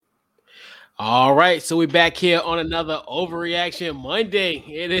All right, so we're back here on another Overreaction Monday.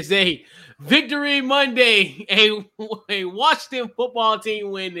 It is a Victory Monday. A Washington football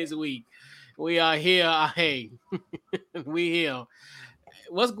team win this week. We are here. Hey, we here.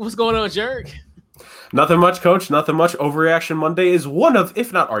 What's going on, Jerk? Nothing much, Coach. Nothing much. Overreaction Monday is one of,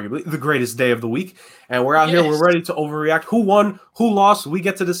 if not arguably, the greatest day of the week. And we're out here. We're ready to overreact. Who won? Who lost? We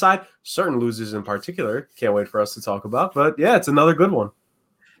get to decide. Certain losers in particular. Can't wait for us to talk about. But yeah, it's another good one.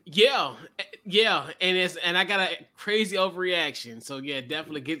 Yeah, and I got a crazy overreaction. So yeah,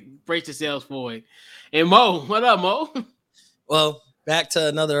 definitely brace yourselves for it. And Mo, what up, Mo? Well, back to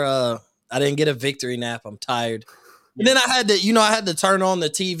another. I didn't get a victory nap. I'm tired. And then I had to turn on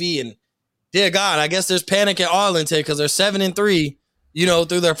the TV and, dear God, I guess there's panic at Arlington because they're 7-3.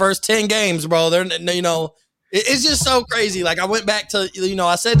 Through their first 10 games, bro. It's just so crazy. Like I went back to,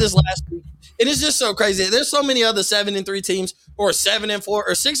 I said this last week. It is just so crazy. There's so many other 7-3 teams or 7-4 or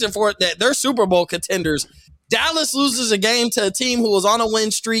 6-4 that they're Super Bowl contenders. Dallas loses a game to a team who was on a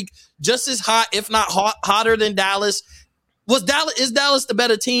win streak, just as hot, if not hotter than Dallas. Is Dallas the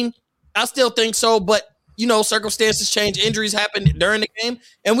better team? I still think so, but circumstances change. Injuries happen during the game,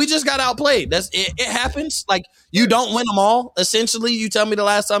 and we just got outplayed. It happens. Like you don't win them all. Essentially, you tell me the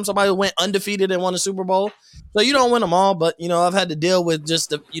last time somebody went undefeated and won a Super Bowl. So you don't win them all, but I've had to deal with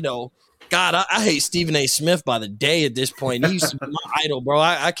just God, I hate Stephen A. Smith by the day at this point. He used to be my idol, bro.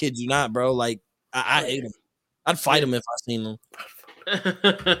 I kid you not, bro. Like, I hate him. I'd fight him if I seen him.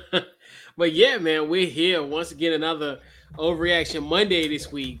 But yeah, man, we're here once again. Another Overreaction Monday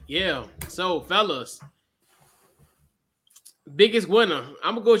this week. Yeah. So, fellas, biggest winner.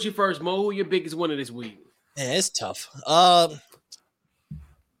 I'm gonna go with you first, Mo. Who your biggest winner this week? Man, it's tough. Because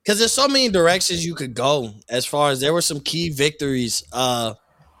there's so many directions you could go. As far as there were some key victories.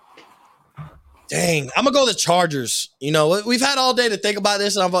 Dang, I'm going to go the Chargers. We've had all day to think about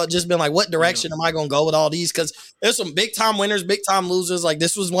this, and I've just been like, what direction am I going to go with all these? Because there's some big-time winners, big-time losers. Like,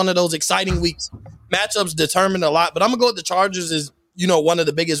 this was one of those exciting weeks. Matchups determined a lot, but I'm going to go with the Chargers as, one of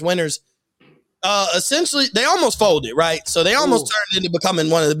the biggest winners. Essentially, they almost folded, right? So they almost turned into becoming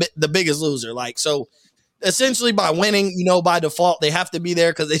one of the biggest loser. Like, so essentially by winning, by default, they have to be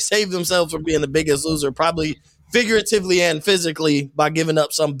there because they saved themselves from being the biggest loser, probably figuratively and physically by giving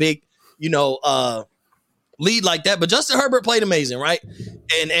up some big lead like that. But Justin Herbert played amazing, right?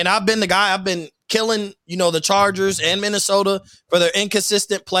 And I've been the guy. I've been killing, the Chargers and Minnesota for their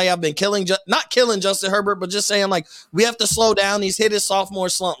inconsistent play. I've been not killing Justin Herbert, but just saying, like, we have to slow down. He's hit his sophomore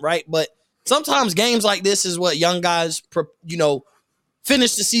slump, right? But sometimes games like this is what young guys,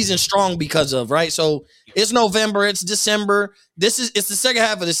 finish the season strong because of, right? So it's November, it's December. It's the second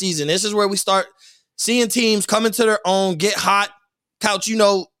half of the season. This is where we start seeing teams come into their own, get hot. Couch,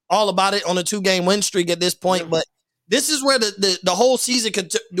 all about it on a 2-game win streak at this point, but this is where the whole season could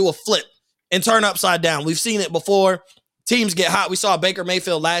do a flip and turn upside down. We've seen it before. Teams get hot. We saw Baker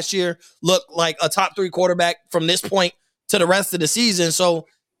Mayfield last year look like a top 3 quarterback from this point to the rest of the season. So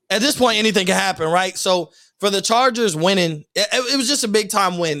at this point, anything can happen, right? So for the Chargers winning, it was just a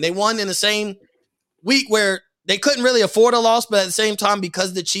big-time win. They won in the same week where they couldn't really afford a loss, but at the same time,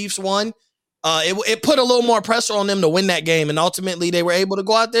 because the Chiefs won, it put a little more pressure on them to win that game, and ultimately they were able to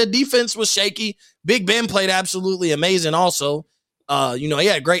go out there. Defense was shaky. Big Ben played absolutely amazing also. He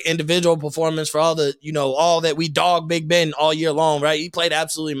had great individual performance for all that we dog Big Ben all year long, right? He played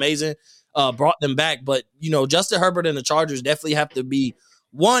absolutely amazing, brought them back. But, Justin Herbert and the Chargers definitely have to be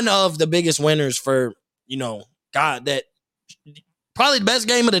one of the biggest winners for, God, that probably the best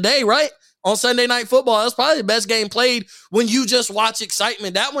game of the day, right? On Sunday Night Football, that's probably the best game played when you just watch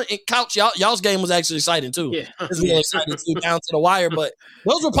excitement. That one, Couch, y'all's game was actually exciting too. Yeah. It was really exciting too, down to the wire. But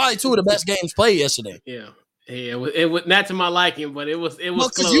those were probably two of the best games played yesterday. Yeah. Yeah, it was not to my liking, but it was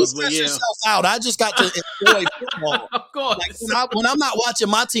close. You stress yourself out. I just got to enjoy football. Of course. Like when I'm not watching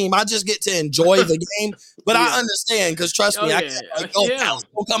my team, I just get to enjoy the game. But I understand because trust me, I can't Dallas,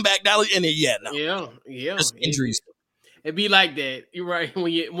 we'll come back down and just injuries. It'd be like that. You're right.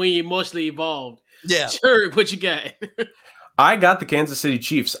 When you emotionally evolved. Yeah. Sure. What you got? I got the Kansas City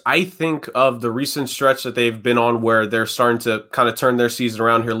Chiefs. I think of the recent stretch that they've been on where they're starting to kind of turn their season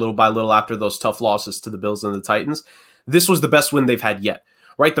around here little by little after those tough losses to the Bills and the Titans. This was the best win they've had yet,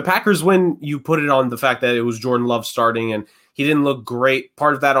 right? The Packers win, you put it on the fact that it was Jordan Love starting and he didn't look great.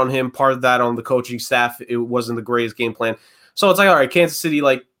 Part of that on him, part of that on the coaching staff. It wasn't the greatest game plan. So it's like, all right, Kansas City,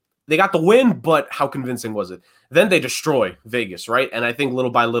 like they got the win, but how convincing was it? Then they destroy Vegas, right? And I think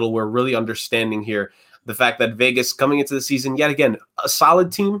little by little, we're really understanding here the fact that Vegas coming into the season, yet again, a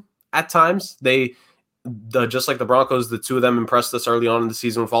solid team at times. They, just like the Broncos, the two of them impressed us early on in the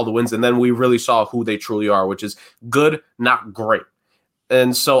season with all the wins. And then we really saw who they truly are, which is good, not great.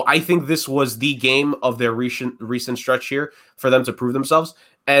 And so I think this was the game of their recent stretch here for them to prove themselves.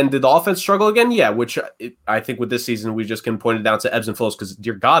 And did the offense struggle again? Yeah, which I think with this season, we just can point it down to ebbs and flows because,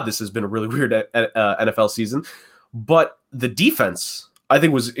 dear God, this has been a really weird NFL season. But the defense, I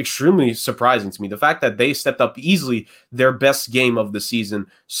think, was extremely surprising to me. The fact that they stepped up easily their best game of the season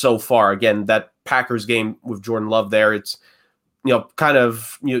so far. Again, that Packers game with Jordan Love there, it's, kind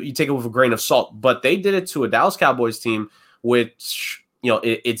of, you take it with a grain of salt. But they did it to a Dallas Cowboys team, which,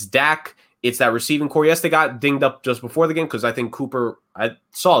 it's Dak. It's that receiving core. Yes, they got dinged up just before the game because I think Cooper, I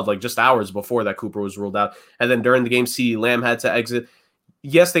saw it like just hours before that Cooper was ruled out. And then during the game, CeeDee Lamb had to exit.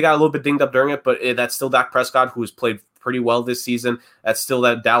 Yes, they got a little bit dinged up during it, but that's still Dak Prescott, who has played pretty well this season. That's still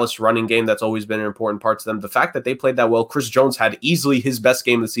that Dallas running game that's always been an important part to them. The fact that they played that well, Chris Jones had easily his best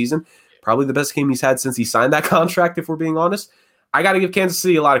game of the season, probably the best game he's had since he signed that contract, if we're being honest. I got to give Kansas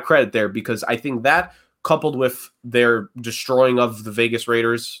City a lot of credit there because I think that, coupled with their destroying of the Vegas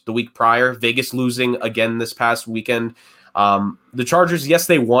Raiders the week prior, Vegas losing again this past weekend. The Chargers, yes,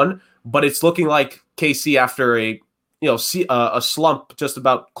 they won, but it's looking like KC after a slump just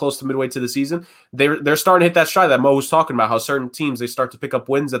about close to midway to the season. They're starting to hit that stride that Mo was talking about, how certain teams, they start to pick up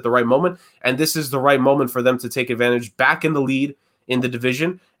wins at the right moment, and this is the right moment for them to take advantage, back in the lead in the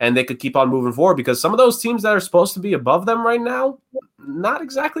division, and they could keep on moving forward because some of those teams that are supposed to be above them right now, not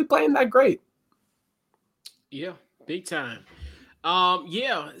exactly playing that great. Yeah, big time.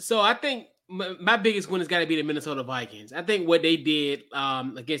 So I think my biggest win has got to be the Minnesota Vikings. I think what they did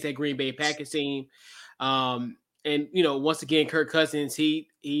against that Green Bay Packers team, and once again, Kirk Cousins, he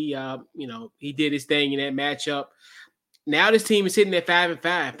did his thing in that matchup. Now this team is sitting at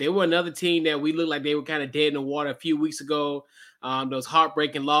 5-5. They were another team that we looked like they were kind of dead in the water a few weeks ago. Those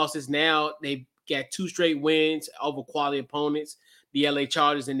heartbreaking losses. Now they got 2 straight wins over quality opponents, the LA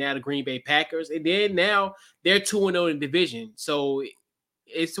Chargers and now the Green Bay Packers. And then now they're 2-0 in the division. So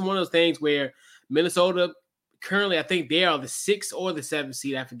it's one of those things where Minnesota currently, I think they are the 6th or the 7th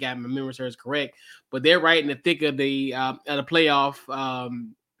seed. I forgot, my memory serves correct, but they're right in the thick of the playoff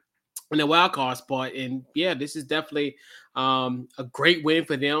in the wild card spot. And yeah, this is definitely a great win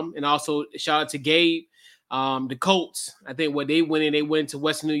for them. And also shout out to Gabe, the Colts. I think what they went to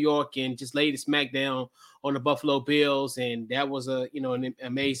Western New York and just laid a smackdown on the Buffalo Bills, and that was an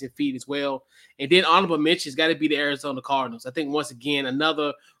amazing feat as well. And then honorable mentions got to be the Arizona Cardinals. I think once again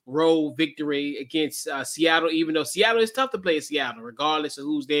another road victory against Seattle, even though Seattle is tough to play in Seattle, regardless of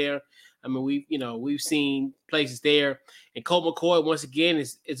who's there. I mean, we've seen places there, and Colt McCoy once again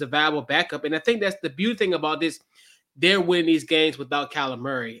is a valuable backup, and I think that's the beauty thing about this. They're winning these games without Kyler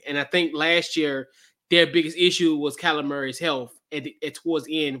Murray, and I think last year their biggest issue was Kyler Murray's health at towards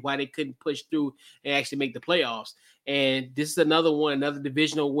the end, why they couldn't push through and actually make the playoffs. And this is another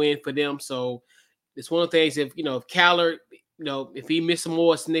divisional win for them. So it's one of the things, if Kyler, if he missed some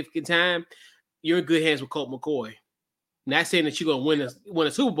more significant time, you're in good hands with Colt McCoy. Not saying that you're gonna win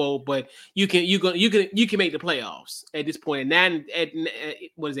a Super Bowl, but you can make the playoffs at this point.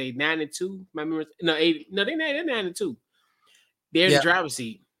 What is it, 9-2? My memory, no, 8. No, they're 9-2. They're in the driver's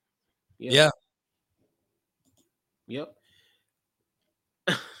seat. Yeah. Yep.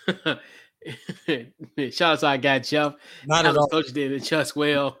 Shout out to our guy Jeff. Not at all. Coach did it just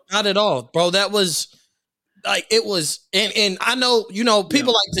well. Not at all, bro. That was like it was, and I know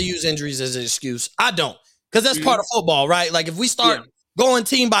people like to use injuries as an excuse. I don't, because that's part of football, right? Like if we start going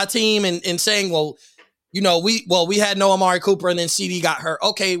team by team and saying, well, we had no Amari Cooper and then CD got hurt.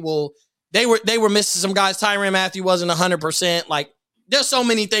 Okay, well they were missing some guys. Tyrann Mathieu wasn't 100%. Like there's so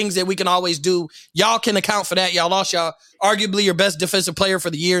many things that we can always do. Y'all can account for that. Y'all lost arguably your best defensive player for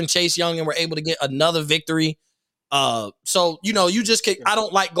the year in Chase Young, and were able to get another victory. So you just kick. I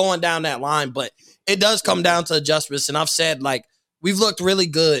don't like going down that line, but it does come down to adjustments. And I've said, like, we've looked really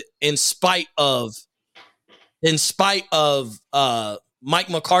good in spite of Mike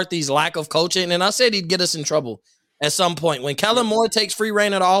McCarthy's lack of coaching. And I said he'd get us in trouble at some point. When Kellen Moore takes free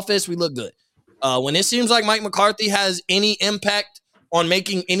reign of the office, we look good. When it seems like Mike McCarthy has any impact on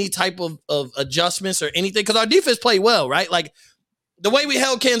making any type of adjustments or anything, because our defense played well, right? Like the way we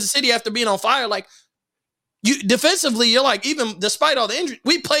held Kansas City after being on fire, like defensively, you're like, even despite all the injuries,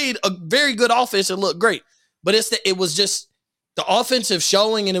 we played a very good offense and looked great. But it was just the offensive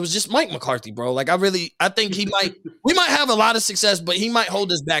showing, and it was just Mike McCarthy, bro. Like I think we might have a lot of success, but he might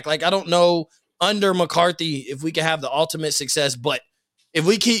hold us back. Like I don't know under McCarthy if we can have the ultimate success, but if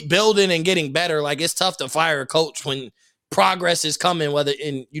we keep building and getting better, like it's tough to fire a coach when progress is coming,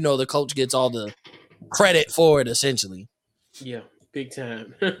 the coach gets all the credit for it, essentially. Yeah, big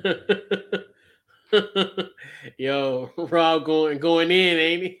time. Yo, Rob going in,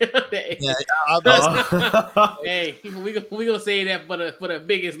 ain't he? Yeah, hey, we gonna say that for the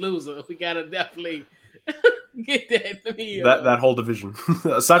biggest loser. We gotta definitely get that to me. That whole division,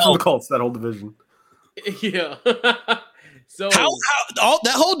 aside from the Colts, that whole division. Yeah. So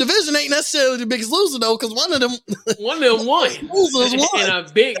that whole division ain't necessarily the biggest loser though, because one of them won. Losers won. In a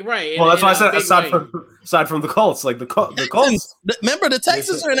big right. Well, that's why I said aside from the Colts, like the Colts. Remember the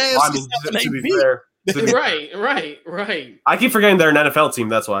Texans are in AFC. I mean, to be fair. Right. I keep forgetting they're an NFL team.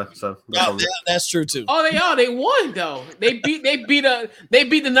 That's why. So that's true too. Oh, they are. They won though. They beat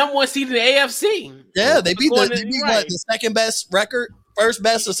the number one seed in the AFC. Yeah, they beat the second best record, first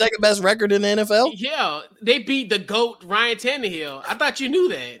best or second best record in the NFL. Yeah, they beat the GOAT Ryan Tannehill. I thought you knew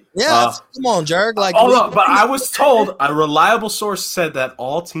that. Yeah, come on, Jerk. Like, but I was told a reliable source said that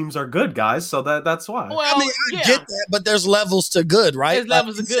all teams are good, guys. So that's why. Well, I mean, I get that, but there's levels to good, right? There's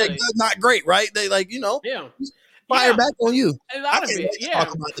levels of good. Not great, right? They fire back on you. A lot of it.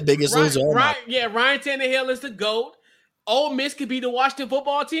 Talk about the biggest loser. Ryan Tannehill is the GOAT. Ole Miss could be the Washington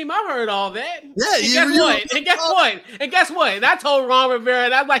football team. I've heard all that. Yeah, And guess what? And I told Ron Rivera,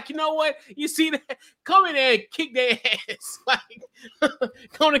 and I was like, you know what? You see that? Come in there and kick their ass. Like,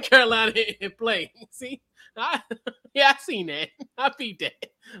 come to Carolina and play. See? I seen that. I beat that.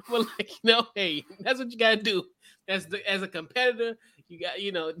 But hey, that's what you gotta do. As a competitor, you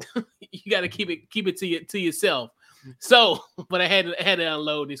got to keep it to yourself. So, but I had to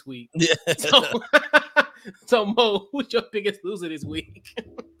unload this week. Yeah. So Mo, who's your biggest loser this week?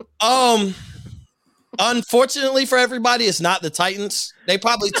 Unfortunately for everybody, it's not the Titans. They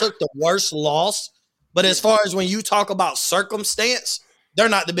probably took the worst loss. But as far as when you talk about circumstance, they're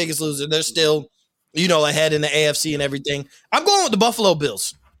not the biggest loser. They're still, ahead in the AFC and everything. I'm going with the Buffalo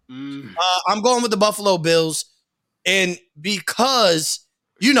Bills. I'm going with the Buffalo Bills. And because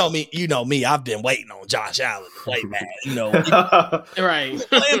you know me, I've been waiting on Josh Allen to play bad. Right. In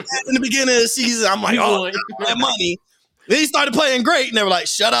the beginning of the season, I'm like, that money. Then he started playing great, and they were like,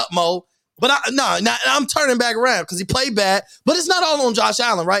 "Shut up, Mo." But I'm turning back around because he played bad. But it's not all on Josh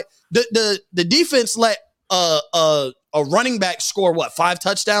Allen, right? The defense let a running back score 5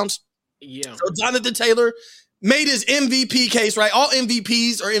 touchdowns. Yeah. So Jonathan Taylor made his MVP case, right? All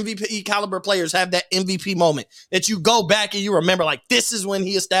MVPs or MVP caliber players have that MVP moment that you go back and you remember, like, this is when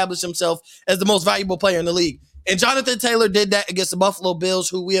he established himself as the most valuable player in the league. And Jonathan Taylor did that against the Buffalo Bills,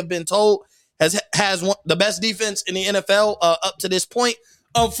 who we have been told has the best defense in the NFL up to this point.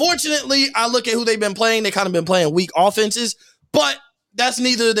 Unfortunately, I look at who they've been playing. They kind of been playing weak offenses, but that's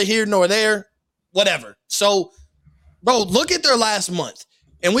neither the here nor there, whatever. So, bro, look at their last month.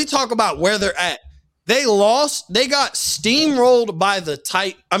 And we talk about where they're at. They lost. They got steamrolled by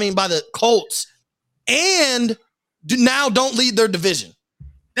the Colts, and now don't lead their division.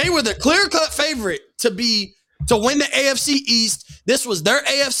 They were the clear-cut favorite to win the AFC East. This was their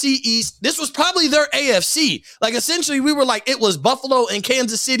AFC East. This was probably their AFC. Like, essentially, we were like, it was Buffalo and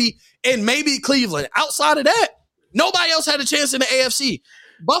Kansas City and maybe Cleveland. Outside of that, nobody else had a chance in the AFC.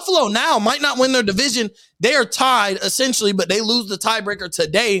 Buffalo now might not win their division. They are tied, essentially, but they lose the tiebreaker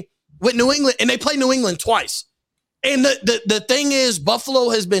today with New England, and they play New England twice. And the thing is,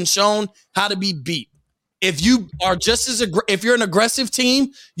 Buffalo has been shown how to be beat. If you are if you're an aggressive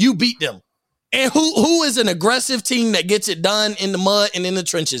team, you beat them. And who is an aggressive team that gets it done in the mud and in the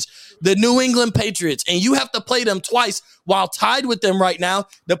trenches? The New England Patriots. And you have to play them twice while tied with them right now.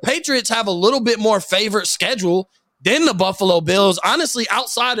 The Patriots have a little bit more favorite schedule than the Buffalo Bills. Honestly,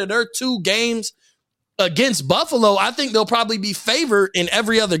 outside of their 2 games against Buffalo, I think they'll probably be favored in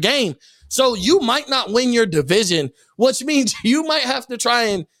every other game. So you might not win your division, which means you might have to try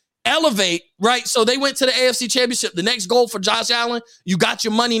and elevate, right? So they went to the AFC Championship. The next goal for Josh Allen, you got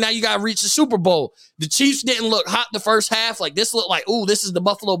your money. Now you got to reach the Super Bowl. The Chiefs didn't look hot the first half. Like, this looked like, this is the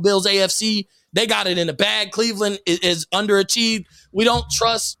Buffalo Bills AFC. They got it in the bag. Cleveland is underachieved. We don't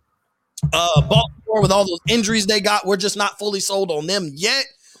trust Baltimore with all those injuries they got. We're just not fully sold on them yet.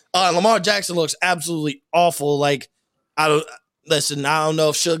 Lamar Jackson looks absolutely awful. Like, I don't know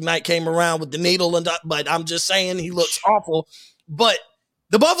if Suge Knight came around with the needle, but I'm just saying he looks awful. But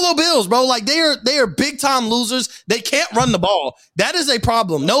the Buffalo Bills, bro, like they are big time losers. They can't run the ball. That is a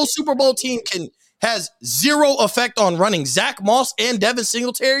problem. No Super Bowl team has zero effect on running. Zach Moss and Devin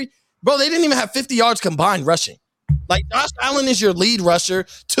Singletary, bro, they didn't even have 50 yards combined rushing. Like, Josh Allen is your lead rusher.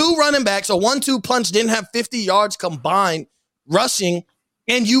 2 running backs, a 1-2 punch, didn't have 50 yards combined rushing,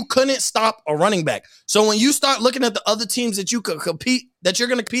 and you couldn't stop a running back. So when you start looking at the other teams that you could compete, that you're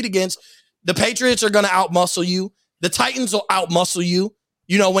going to compete against, the Patriots are going to outmuscle you. The Titans will outmuscle you.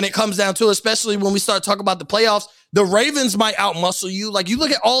 when it comes down to, especially when we start talking about the playoffs, the Ravens might outmuscle you. Like, you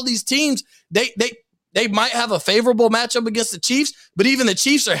look at all these teams, they might have a favorable matchup against the Chiefs, but even the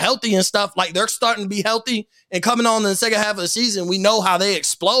Chiefs are healthy and stuff. Like, they're starting to be healthy and coming on in the second half of the season. We know how they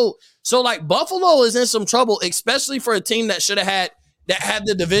explode. So, like, Buffalo is in some trouble, especially for a team that had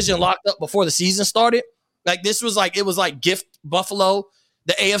the division locked up before the season started. Like, it was like gift Buffalo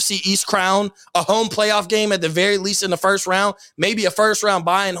the AFC East crown, a home playoff game at the very least in the first round, maybe a first round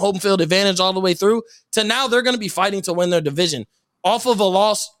bye and home field advantage all the way through, to now they're going to be fighting to win their division off of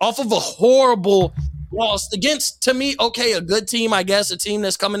a horrible loss against, to me, okay, a good team, I guess, a team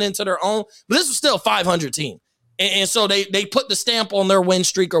that's coming into their own, but this was still a 500 team. And so they put the stamp on their win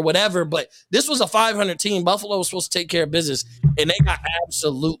streak or whatever, but this was a 500 team. Buffalo was supposed to take care of business, and they got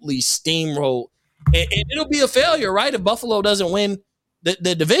absolutely steamrolled. And it'll be a failure, right, if Buffalo doesn't win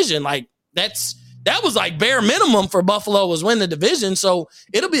the division. Like, that was like bare minimum for Buffalo was win the division. So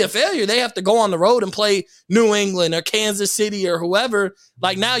it'll be a failure. They have to go on the road and play New England or Kansas City or whoever.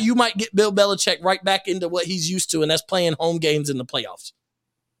 Like, now you might get Bill Belichick right back into what he's used to, and that's playing home games in the playoffs.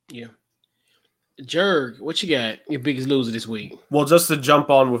 Yeah. Jerg, what you got? Your biggest loser this week? Well, just to jump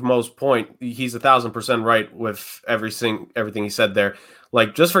on with Mo's point, he's 1,000% right with everything he said there.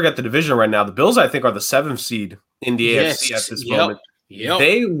 Like, just forget the division right now. The Bills, I think, are the 7th seed in the AFC at this moment. Yep.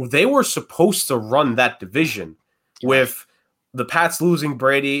 They were supposed to run that division with the Pats losing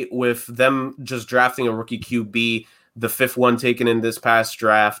Brady, with them just drafting a rookie QB, the 5th one taken in this past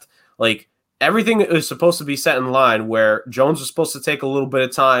draft. Like, everything is supposed to be set in line where Jones was supposed to take a little bit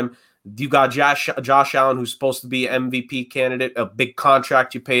of time. You got Josh Allen, who's supposed to be MVP candidate, a big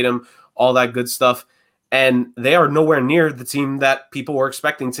contract you paid him, all that good stuff. And they are nowhere near the team that people were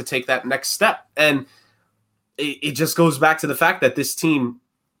expecting to take that next step. And it just goes back to the fact that this team,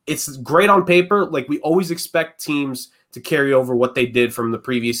 it's great on paper. Like, we always expect teams to carry over what they did from the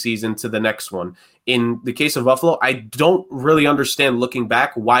previous season to the next one. In the case of Buffalo, I don't really understand, looking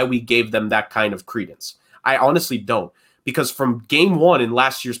back, why we gave them that kind of credence. I honestly don't. Because from game one in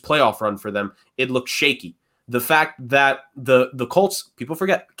last year's playoff run for them, it looked shaky. The fact that the Colts, people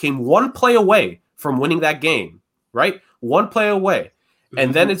forget, came one play away from winning that game, right? One play away.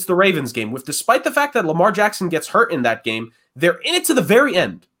 And then it's the Ravens game. Despite the fact that Lamar Jackson gets hurt in that game, they're in it to the very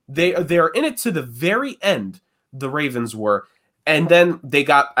end. They're in it to the very end, the Ravens were. And then they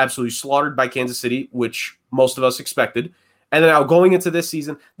got absolutely slaughtered by Kansas City, which most of us expected. And then now going into this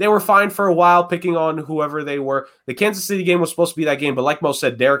season, they were fine for a while, picking on whoever they were. The Kansas City game was supposed to be that game, but like Mo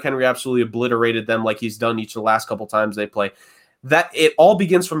said, Derrick Henry absolutely obliterated them like he's done each of the last couple times they play. That it all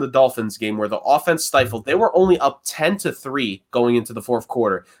begins from the Dolphins game where the offense stifled. They were only up 10-3 going into the fourth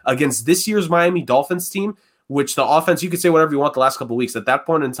quarter against this year's Miami Dolphins team, which the offense, you could say whatever you want the last couple of weeks. At that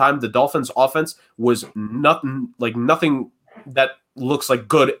point in time, the Dolphins offense was nothing that looks like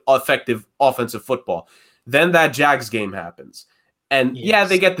good, effective offensive football. Then that Jags game happens. And yeah,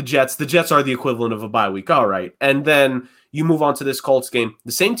 they get the Jets. The Jets are the equivalent of a bye week. All right. And then you move on to this Colts game.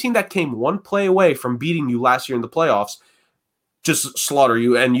 The same team that came one play away from beating you last year in the playoffs just slaughter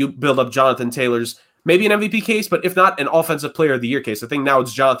you, and you build up Jonathan Taylor's maybe an MVP case, but if not, an Offensive Player of the Year case. I think now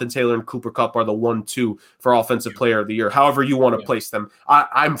it's Jonathan Taylor and Cooper Kupp are the 1-2 for Offensive Player of the Year. However you want to place them.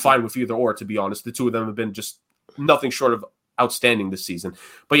 I'm fine with either or, to be honest. The two of them have been just nothing short of outstanding this season.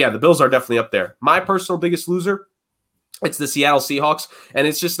 But yeah, the Bills are definitely up there. My personal biggest loser, it's the Seattle Seahawks, and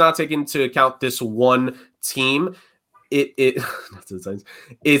it's just not taking into account this one team.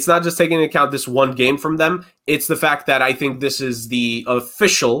 It's not just taking into account this one game from them. It's the fact that I think this is the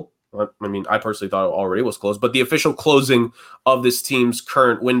official, I mean, I personally thought it already was closed, but the official closing of this team's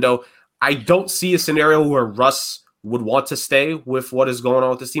current window. I don't see a scenario where Russ would want to stay with what is going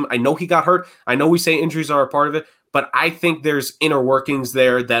on with this team. I know he got hurt. I know we say injuries are a part of it, but I think there's inner workings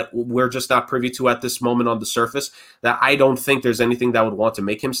there that we're just not privy to at this moment on the surface, that I don't think there's anything that would want to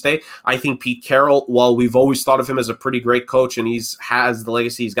make him stay. I think Pete Carroll, while we've always thought of him as a pretty great coach and has the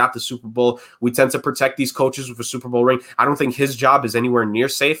legacy, he's got the Super Bowl, we tend to protect these coaches with a Super Bowl ring. I don't think his job is anywhere near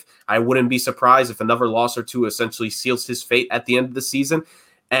safe. I wouldn't be surprised if another loss or two essentially seals his fate at the end of the season.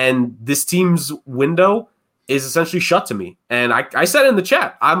 And this team's window is essentially shut to me. And I said in the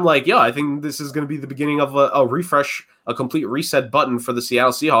chat, I'm like, yeah, I think this is going to be the beginning of a refresh, a complete reset button for the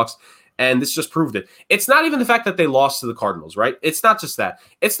Seattle Seahawks. And this just proved it. It's not even the fact that they lost to the Cardinals, right? It's not just that.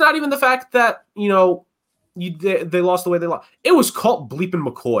 It's not even the fact that, they lost the way they lost. It was Colt bleeping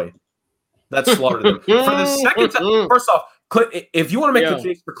McCoy that slaughtered them. For the second time, first off, if you want to make the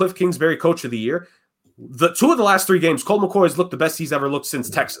case for Cliff Kingsbury Coach of the Year, the two of the last three games, Colt McCoy has looked the best he's ever looked since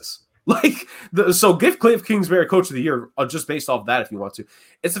Texas. So give Cliff Kingsbury Coach of the Year just based off that if you want to.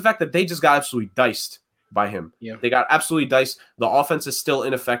 It's the fact that they just got absolutely diced by him. Yeah. They got absolutely diced. The offense is still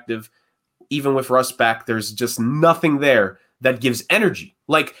ineffective. Even with Russ back, there's just nothing there that gives energy.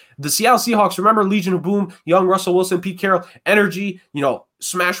 Like the Seattle Seahawks, remember Legion of Boom, young Russell Wilson, Pete Carroll, energy,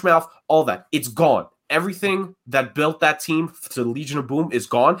 smash mouth, all that. It's gone. Everything that built that team to the Legion of Boom is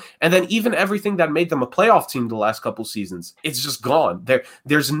gone. And then even everything that made them a playoff team the last couple seasons, it's just gone.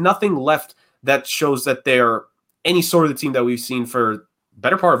 There's nothing left that shows that they're any sort of the team that we've seen for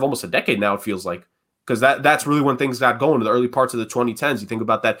better part of almost a decade now, it feels like. Because that's really when things got going in the early parts of the 2010s. You think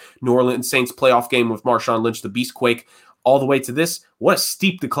about that New Orleans Saints playoff game with Marshawn Lynch, the Beastquake, all the way to this. What a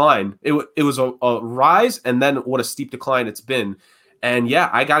steep decline. It was a rise, and then what a steep decline it's been. And yeah,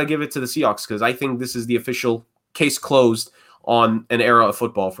 I got to give it to the Seahawks because I think this is the official case closed on an era of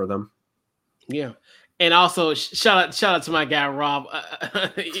football for them. Yeah. And also, shout out to my guy, Rob.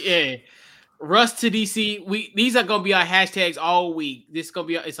 Yeah. Russ to DC. These are going to be our hashtags all week. This is going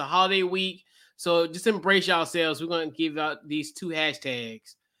to be it's a holiday week. So just embrace yourselves. We're going to give out these 2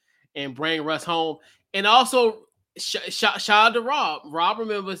 hashtags and bring Russ home. And also, shout out to Rob. Rob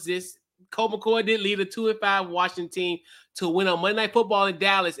remembers this. Colt McCoy did lead a 2-5 Washington team to win on Monday Night Football in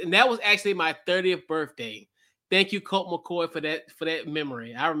Dallas. And that was actually my 30th birthday. Thank you, Colt McCoy, for that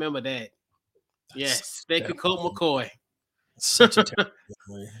memory. I remember that. Yes. Thank you, Colt McCoy. Such a terrible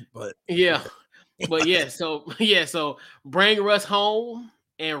memory, but yeah. But so bring Russ home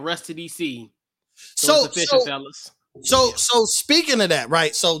and Russ to DC. So official, fellas. So speaking of that,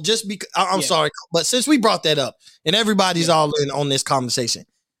 right? So just because I'm sorry, but since we brought that up and everybody's all in on this conversation,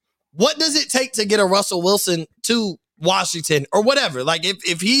 what does it take to get a Russell Wilson to Washington or whatever? Like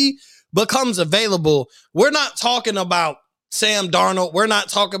if he becomes available, we're not talking about Sam Darnold. We're not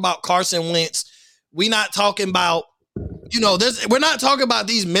talking about Carson Wentz. We're not talking about we're not talking about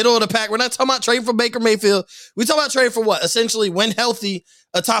these middle of the pack. We're not talking about trading for Baker Mayfield. We're talking about trading for what? Essentially, when healthy,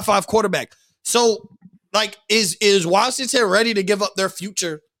 a top 5 quarterback. So, like, is Washington ready to give up their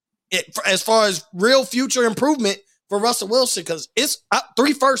future as far as real future improvement for Russell Wilson? Because it's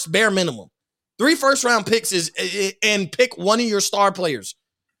 3 firsts bare minimum. 3 first-round picks and pick one of your star players.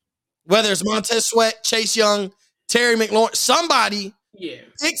 Whether it's Montez Sweat, Chase Young, Terry McLaurin, somebody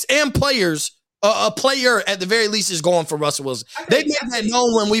picks and players. A player at the very least is going for Russell Wilson. They made that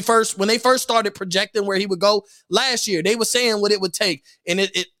known when they first started projecting where he would go last year. They were saying what it would take, and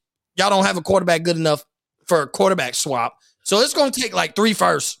y'all don't have a quarterback good enough for a quarterback swap. So it's going to take like 3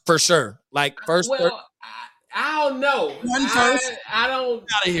 firsts for sure. Like first. Well, I don't know. 1 first. I don't.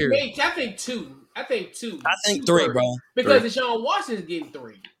 Out of here. I think 2. I think 3, first. bro. Because Deshaun Watson's getting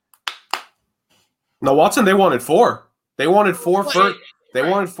 3. No, Watson. They wanted 4. They wanted 4 first. They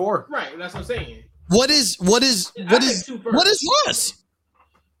wanted 4. Right, that's what I'm saying. What is Russ?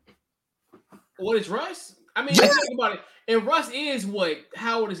 What is Russ? I mean, think about it. And Russ is what?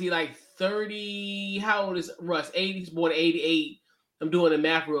 How old is he? Like 30? How old is Russ? 80. He's born 88. I'm doing the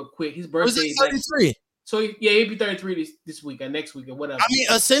math real quick. His birthday is 33. So he'll be 33 this week or next week or whatever. I mean,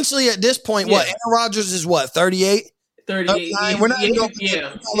 essentially at this point, what Aaron Rodgers is what 38. 38. We're not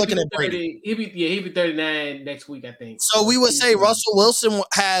looking at Brady. He'll be 39 next week, I think. So we would say Russell Wilson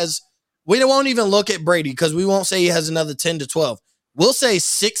has. We won't even look at Brady because we won't say he has another 10 to 12. We'll say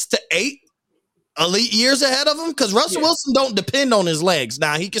 6 to 8 elite years ahead of him because Russell Wilson don't depend on his legs.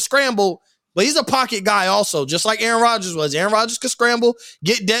 Now he can scramble, but he's a pocket guy also, just like Aaron Rodgers was. Aaron Rodgers could scramble,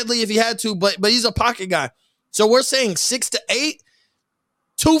 get deadly if he had to, but he's a pocket guy. So we're saying 6 to 8.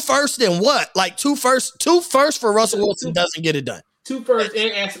 2 firsts and what? Like 2 firsts for Russell Wilson doesn't get it done. 2 firsts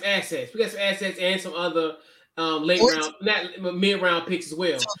and some assets. We got some assets and some other late round, not mid round picks as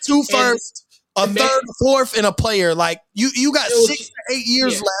well. So 2 firsts, a third, a fourth, and a player. Like you got 6 to 8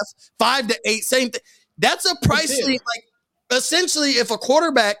 years left, 5 to 8, same thing. That's a pricey. Like essentially, if a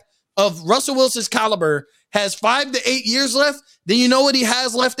quarterback of Russell Wilson's caliber has 5 to 8 years left, then you know what he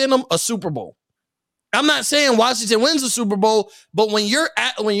has left in him? A Super Bowl. I'm not saying Washington wins the Super Bowl, but when you're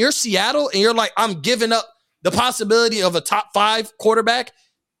Seattle and you're like, I'm giving up the possibility of a top 5 quarterback,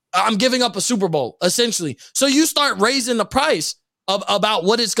 I'm giving up a Super Bowl, essentially. So you start raising the price of about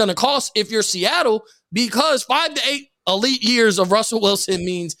what it's going to cost if you're Seattle, because 5 to 8 elite years of Russell Wilson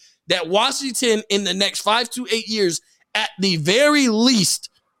means that Washington in the next 5 to 8 years, at the very least,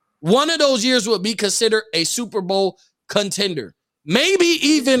 one of those years would be considered a Super Bowl contender. Maybe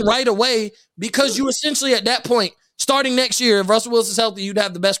even right away, because you essentially at that point, starting next year, if Russell Wilson's healthy, you'd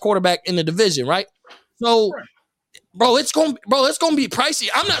have the best quarterback in the division, right? So, bro, it's gonna be pricey.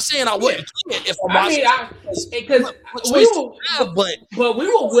 I'm not saying I wouldn't if I'm watching. But we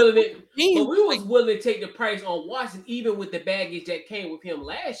were willing to take the price on Watson, even with the baggage that came with him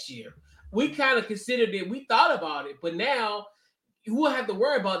last year. We kind of considered it. We thought about it, but now you will have to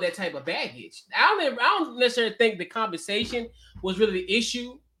worry about that type of baggage. I don't necessarily think the compensation was really the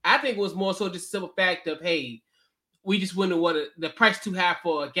issue. I think it was more so just the simple fact of, hey, we just wouldn't want the price too high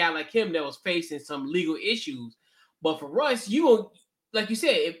for a guy like him that was facing some legal issues. But for Russ, like you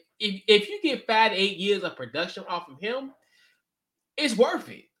said, if you get 5 to 8 years of production off of him, it's worth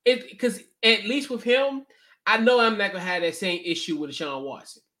it. Because at least with him, I know I'm not gonna have that same issue with Deshaun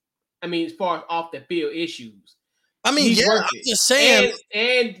Watson. I mean, as far as off the field issues. I mean, yeah, I'm just saying.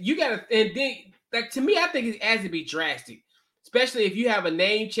 And you gotta, and then, like, to me, I think it has to be drastic, especially if you have a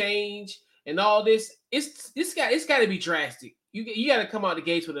name change and all this. It's got to be drastic. You got to come out the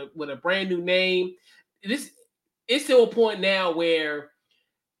gates with a brand new name. It's to a point now where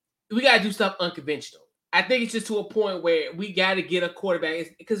we got to do stuff unconventional. I think it's just to a point where we got to get a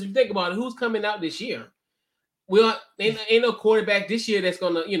quarterback, because if you think about it, who's coming out this year? Ain't no quarterback this year that's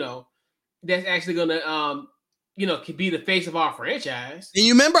gonna, that's actually gonna could be the face of our franchise. And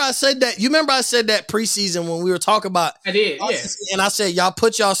you remember I said that preseason when we were talking about. I did, yeah. And I said, y'all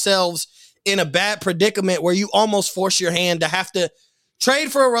put yourselves in a bad predicament where you almost force your hand to have to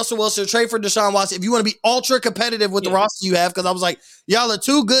trade for a Russell Wilson, trade for Deshaun Watson if you want to be ultra competitive with the roster you have. Because I was like, y'all are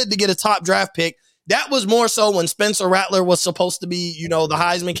too good to get a top draft pick. That was more so when Spencer Rattler was supposed to be, the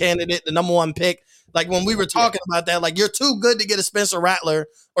Heisman candidate, the number 1 pick. Like when we were talking about that, like you're too good to get a Spencer Rattler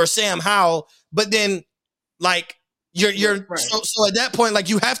or Sam Howell, but then like you're right. So at that point, like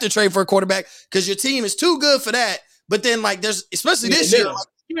you have to trade for a quarterback because your team is too good for that. But then like there's, especially this year,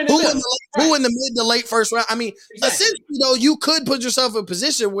 like, who in the mid to late first round? I mean, essentially though, you could put yourself in a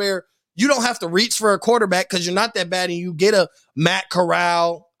position where you don't have to reach for a quarterback because you're not that bad, and you get a Matt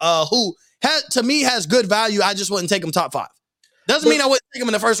Corral who has good value. I just wouldn't take him top 5. Doesn't mean I wouldn't take him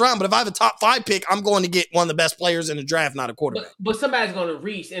in the first round, but if I have a top 5 pick, I'm going to get one of the best players in the draft, not a quarterback. But somebody's going to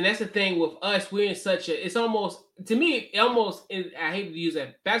reach, and that's the thing with us. We're in such a, it's almost, to me, I hate to use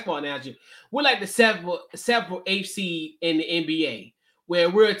a basketball analogy, we're like the several 8th seed in the NBA, where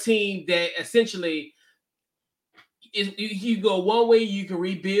we're a team that essentially, you go one way, you can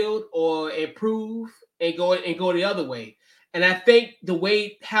rebuild or improve and go the other way. And I think the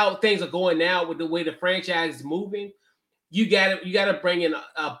way how things are going now with the way the franchise is moving, you gotta bring in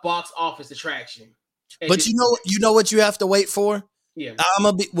a box office attraction. But you know what you have to wait for? Yeah.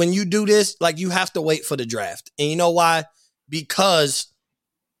 When you do this, like you have to wait for the draft. And you know why? Because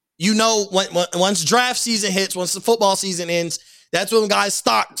once draft season hits, once the football season ends, that's when guys'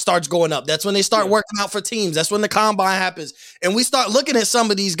 stock starts going up. That's when they start working out for teams. That's when the combine happens. And we start looking at some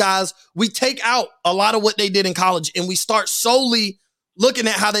of these guys. We take out a lot of what they did in college and we start solely looking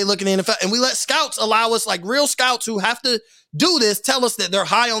at how they look in the NFL. And we let scouts allow us, like real scouts who have to do this, tell us that they're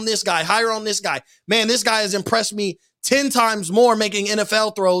high on this guy, higher on this guy. Man, this guy has impressed me 10 times more making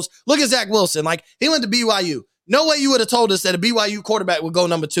NFL throws. Look at Zach Wilson. Like, he went to BYU. No way you would have told us that a BYU quarterback would go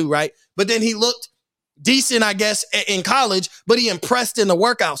number 2, right? But then he looked decent, I guess, in college, but he impressed in the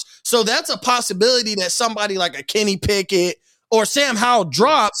workouts. So that's a possibility that somebody like a Kenny Pickett or Sam Howell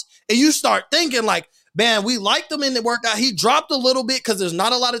drops, and you start thinking like, man, we liked him in the workout. He dropped a little bit because there's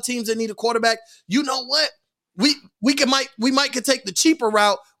not a lot of teams that need a quarterback. You know what? We might could take the cheaper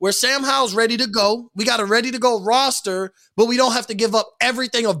route where Sam Howell's ready to go. We got a ready to go roster, but we don't have to give up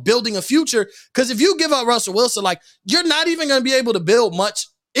everything of building a future. Because if you give up Russell Wilson, like you're not even going to be able to build much.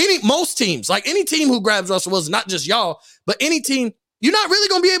 Most teams, like any team who grabs Russell Wilson, not just y'all, but any team, you're not really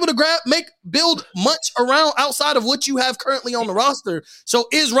going to be able to build much around outside of what you have currently on the roster. So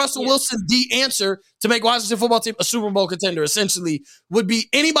is Russell Wilson the answer to make Washington football team a Super Bowl contender? Essentially, would be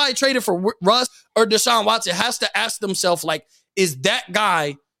anybody traded for Russ or Deshaun Watson has to ask themselves, like, is that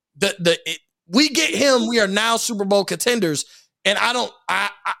guy we get him, we are now Super Bowl contenders. And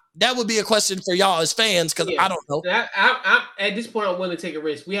that would be a question for y'all as fans, because I don't know. I'm at this point, I'm willing to take a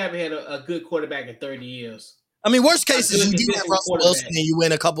risk. We haven't had a good quarterback in 30 years. I mean, worst case is you do have Russell Wilson and you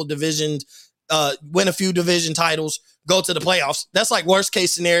win a couple divisions, win a few division titles, go to the playoffs. That's like worst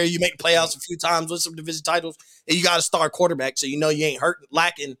case scenario. You make playoffs a few times, win some division titles, and you got to start quarterback, so you know you ain't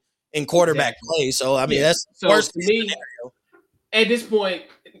lacking in quarterback play. So I mean, that's worst case scenario. At this point,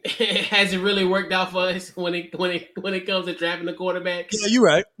 it hasn't really worked out for us when it comes to drafting a quarterback. Yeah, you're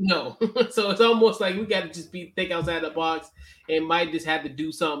right. No, so it's almost like we got to just think outside the box and might just have to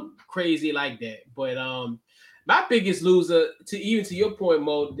do something crazy like that. But my biggest loser, to your point,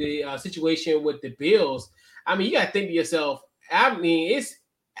 Mo, the situation with the Bills. I mean, you got to think to yourself. I mean,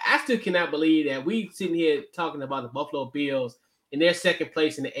 I still cannot believe that we sitting here talking about the Buffalo Bills in their second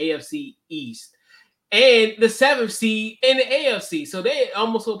place in the AFC East and the 7th seed in the AFC. So they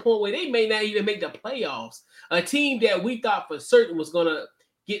almost to a point where they may not even make the playoffs. A team that we thought for certain was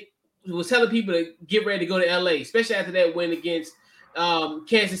telling people to get ready to go to LA, especially after that win against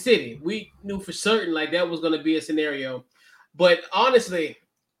Kansas City. We knew for certain like that was going to be a scenario. But honestly,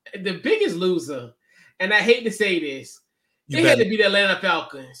 the biggest loser, and I hate to say this, they had to be the Atlanta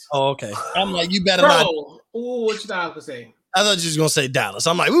Falcons. Oh, okay. I'm like, you better Bro, not. What you thought I was gonna say? I thought you was gonna say Dallas.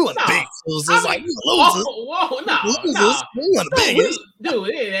 I'm like, we want the big losers. Like, losers. Whoa, no. We want the biggest. Dude,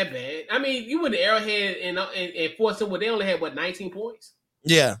 it ain't that bad. I mean, you went to Arrowhead and forced them. They only had 19 points.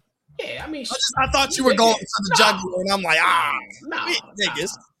 Yeah. Yeah, I mean, I thought you were going for the jugular, and I'm like,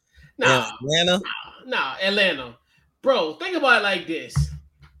 Atlanta. Bro, think about it like this.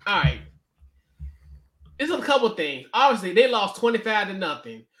 All right. There's a couple things. Obviously, they lost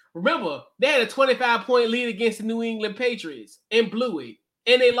 25-0. Remember, they had a 25-point lead against the New England Patriots and blew it.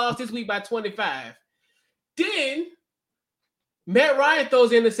 And they lost this week by 25. Then, Matt Ryan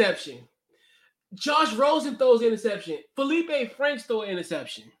throws interception. Josh Rosen throws interception. Felipe Franks throws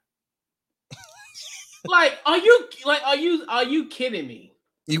interception. Are you kidding me?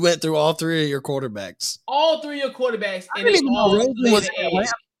 You went through all three of your quarterbacks. All three of your quarterbacks. I didn't even know Rosen was in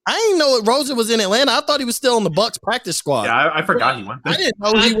Atlanta. I didn't know Rosen was in Atlanta. I thought he was still on the Bucs practice squad. Yeah, I forgot he went there. I didn't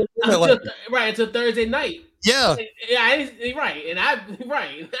know he was in Atlanta. Until Thursday night. Yeah.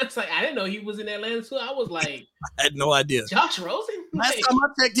 Right. That's like, I didn't know he was in Atlanta too. I was like, I had no idea. Josh Rosen? Last time I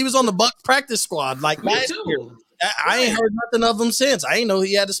checked, he was on the Bucs practice squad. Like, me too. I ain't heard nothing of him since. I ain't know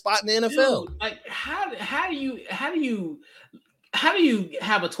he had a spot in the NFL. Dude, like, how do you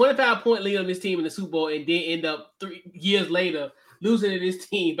have a 25-point lead on this team in the Super Bowl and then end up 3 years later losing to this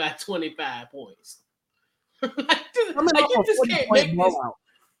team by 25 points? You just can't make this,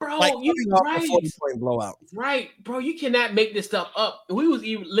 bro. Right, 40-point blowout. Right, bro. You cannot make this stuff up. We was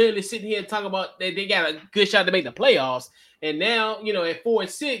even literally sitting here talking about that they got a good shot to make the playoffs, and now at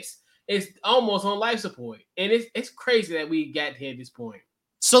 4-6. It's almost on life support. And it's crazy that we got here at this point.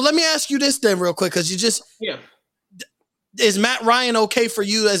 So let me ask you this then real quick, because is Matt Ryan okay for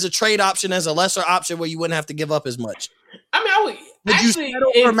you as a trade option, as a lesser option where you wouldn't have to give up as much? I mean, would you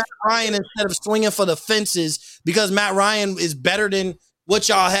settle for Matt Ryan instead of swinging for the fences because Matt Ryan is better than what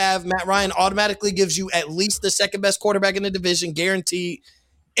y'all have? Matt Ryan automatically gives you at least the second best quarterback in the division, guaranteed.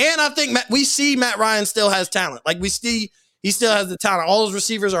 And I think we see Matt Ryan still has talent. Like, we see he still has the talent. All his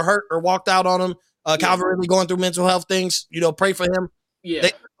receivers are hurt or walked out on him. Calvin Ridley going through mental health things. Pray for him. Yeah.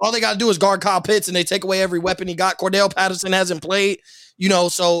 All they got to do is guard Kyle Pitts, and they take away every weapon he got. Cordell Patterson hasn't played.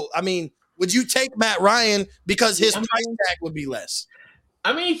 So, I mean, would you take Matt Ryan because his price tag would be less?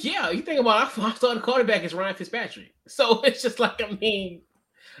 I mean, yeah. You think about it, our starting quarterback is Ryan Fitzpatrick. So, it's just like, I mean,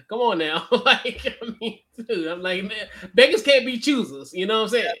 come on now. Dude, I'm like, man, beggars can't be choosers. You know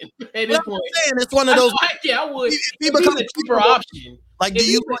what I'm saying? At this point, it's one of those. I would. He becomes a cheaper option. Like, do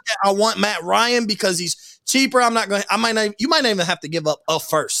you look at? I want Matt Ryan because he's cheaper. You might not even have to give up a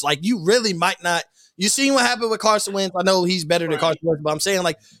first. Like, you really might not. You seen what happened with Carson Wentz. I know he's better than Carson Wentz, but I'm saying,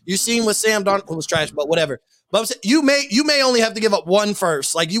 like, you seen with Sam Darnold, who was trash, but whatever. But I'm saying you may only have to give up one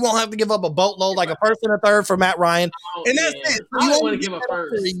first. Like, you won't have to give up a boatload, like a first and a third for Matt Ryan, and that's it. I don't want to give up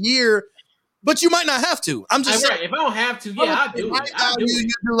first for a year. But you might not have to. I'm just saying. Right. If I don't have to, I'll do it. You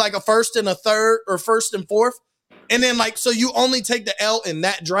do like a first and a third or first and fourth. And then, like, so you only take the L in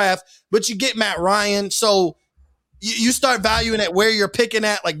that draft, but you get Matt Ryan. So you start valuing at where you're picking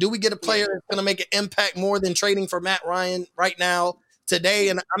at. Like, do we get a player that's going to make an impact more than trading for Matt Ryan right now, today?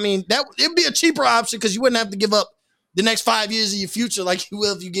 And, I mean, it'd be a cheaper option because you wouldn't have to give up the next 5 years of your future like you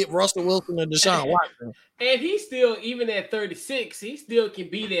will if you get Russell Wilson or Deshaun Watson. And he still, even at 36, he still can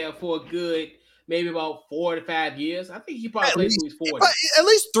be there for a good maybe about 4 to 5 years. I think he probably played till he's 40. At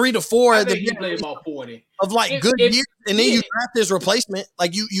least 3 to 4. I think he played about 40. Of good years. And then you draft his replacement.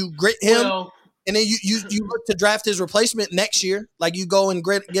 Like, you grit him. And then you look to draft his replacement next year. Like, you go and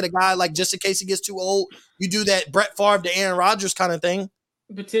get a guy, like, just in case he gets too old. You do that Brett Favre to Aaron Rodgers kind of thing.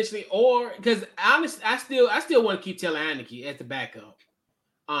 Potentially, or because honestly, I still want to keep Taylor Heineke as the backup.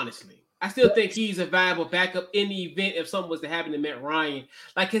 Honestly, I still think he's a viable backup in the event if something was to happen to Matt Ryan.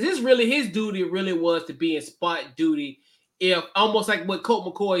 Like, because his duty really was to be in spot duty, if almost like what Colt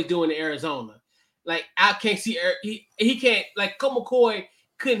McCoy is doing in Arizona. Like, I can't see he can't, like, Colt McCoy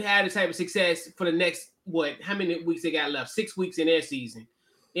couldn't have the type of success for the next how many weeks they got left? 6 weeks in their season.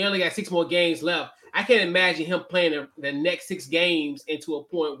 They only got 6 more games left. I can't imagine him playing the next 6 games into a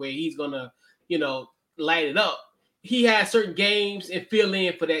point where he's going to, light it up. He has certain games and fill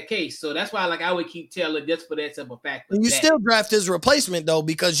in for that case. So that's why, like, I would keep Taylor just for that simple fact. You still draft his replacement, though,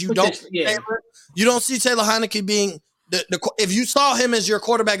 because you don't see Taylor Heineke being if you saw him as your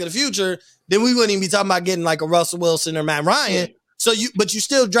quarterback of the future, then we wouldn't even be talking about getting like a Russell Wilson or Matt Ryan. Yeah. So you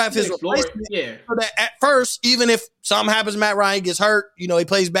still draft his replacement. Yeah. So that at first, even if something happens, Matt Ryan gets hurt, he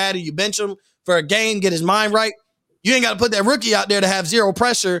plays bad, and you bench him for a game, get his mind right. You ain't got to put that rookie out there to have zero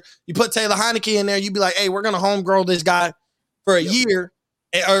pressure. You put Taylor Heineke in there, you'd be like, hey, we're going to home grow this guy for a year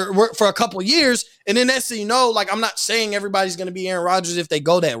or for a couple of years. And then next thing you know, like, I'm not saying everybody's going to be Aaron Rodgers if they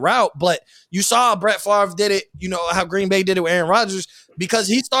go that route, but you saw Brett Favre did it, you know, how Green Bay did it with Aaron Rodgers because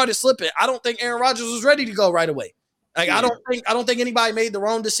he started slipping. I don't think Aaron Rodgers was ready to go right away. Like, I don't think anybody made the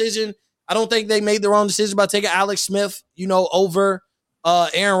wrong decision. I don't think they made the wrong decision by taking Alex Smith, you know, over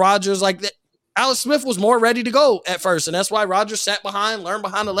Aaron Rodgers. Like that. Alex Smith was more ready to go at first, and that's why Rodgers sat behind, learned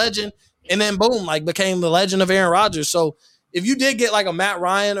behind the legend, and then boom, like became the legend of Aaron Rodgers. So if you did get like a Matt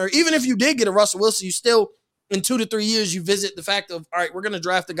Ryan, or even if you did get a Russell Wilson, you still in 2 to 3 years you visit the fact of, all right, we're going to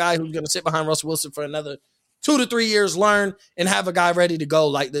draft a guy who's going to sit behind Russell Wilson for another 2 to 3 years, learn, and have a guy ready to go.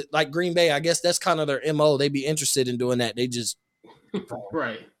 Like Green Bay, I guess that's kind of their MO. They'd be interested in doing that. They just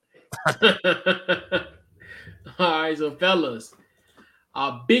right. All right, so fellas.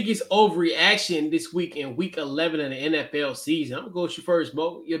 Our biggest overreaction this week in week 11 of the NFL season. I'm going to go with you first,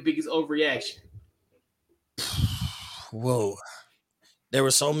 Mo. Your biggest overreaction. Whoa. There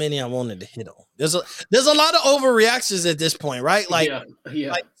were so many I wanted to hit on. There's a lot of overreactions at this point, right? Like,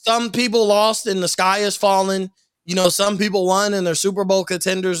 like some people lost and the sky is falling. You know, some people won and they're Super Bowl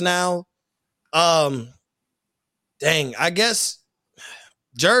contenders now. Dang, I guess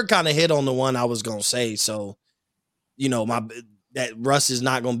Jerg kind of hit on the one I was going to say. So, you know, that Russ is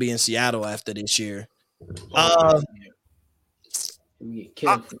not going to be in Seattle after this year. Dang, you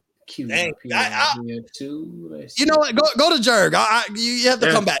know what? Go to Jerg. You have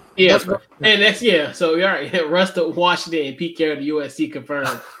to come back. Yeah, and that's So all right, Russ to Washington and Pete Carroll to USC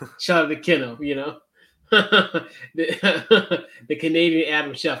confirmed. Shout out to Kenneth. You know, the Canadian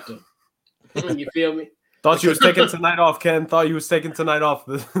Adam Schefter. You feel me? Thought you was taking tonight off, Ken. Thought you was taking tonight off.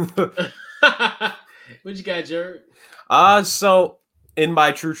 What you got, Jerg? So in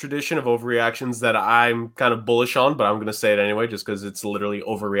my true tradition of overreactions that I'm kind of bullish on, but I'm going to say it anyway, just because it's literally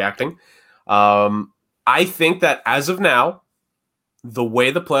overreacting. I think that as of now, the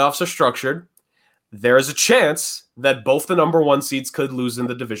way the playoffs are structured, there is a chance that both the number 1 seeds could lose in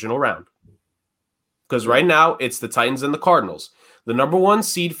the divisional round. Because right now it's the Titans and the Cardinals. The number 1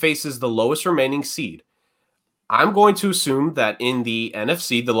 seed faces the lowest remaining seed. I'm going to assume that in the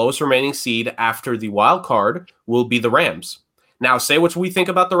NFC, the lowest remaining seed after the wild card will be the Rams. Now, say what we think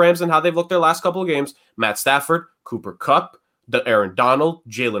about the Rams and how they've looked their last couple of games. Matt Stafford, Cooper Kupp, Aaron Donald,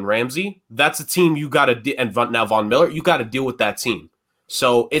 Jalen Ramsey. That's a team you got to and now Von Miller. You got to deal with that team.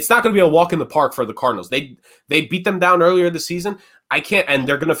 So it's not going to be a walk in the park for the Cardinals. They beat them down earlier this season. And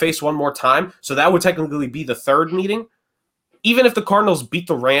they're going to face one more time. So that would technically be the third meeting. Even if the Cardinals beat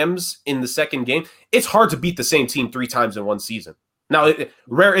the Rams in the second game, it's hard to beat the same team 3 times in one season. Now,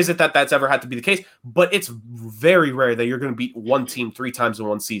 rare is it that that's ever had to be the case, but it's very rare that you're going to beat one team 3 times in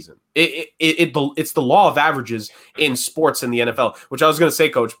one season. It's the law of averages in sports in the NFL, which I was going to say,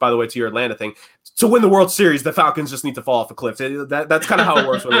 Coach, by the way, to your Atlanta thing. To win the World Series, the Falcons just need to fall off a cliff. That's kind of how it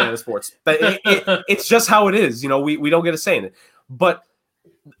works with Atlanta sports. It's just how it is. You know, we don't get a say in it. But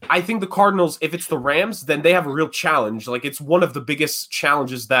I think the Cardinals, if it's the Rams, then they have a real challenge. Like, it's one of the biggest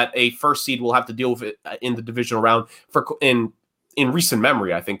challenges that a first seed will have to deal with in the divisional round in recent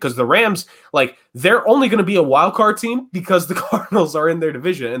memory, I think, because the Rams, like, they're only going to be a wild card team because the Cardinals are in their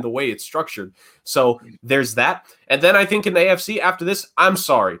division and the way it's structured. So there's that. And then I think in the AFC after this, I'm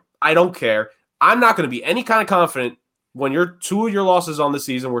sorry. I don't care. I'm not going to be any kind of confident when 2 of your losses on the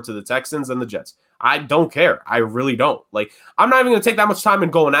season were to the Texans and the Jets. I don't care. I really don't. Like, I'm not even going to take that much time in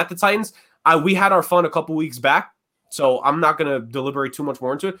going at the Titans. We had our fun a couple weeks back, so I'm not going to deliberate too much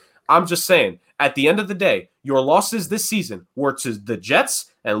more into it. I'm just saying, at the end of the day, your losses this season were to the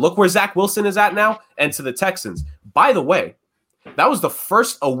Jets, and look where Zach Wilson is at now, and to the Texans. By the way, that was the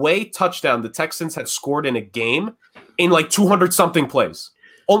first away touchdown the Texans had scored in a game in like 200-something plays.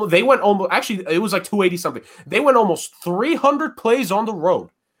 They went almost, actually, it was like 280-something. They went almost 300 plays on the road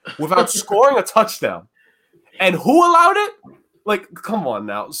without scoring a touchdown. And who allowed it? Like, come on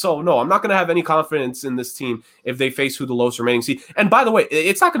now. So, no, I'm not going to have any confidence in this team if they face who the lowest remaining seed. And by the way,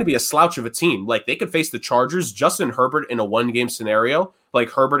 it's not going to be a slouch of a team. Like, they could face the Chargers, Justin Herbert in a one-game scenario, like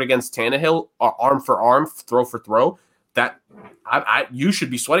Herbert against Tannehill, arm for arm, throw for throw. That you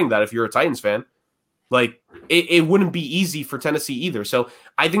should be sweating that if you're a Titans fan. Like, it wouldn't be easy for Tennessee either. So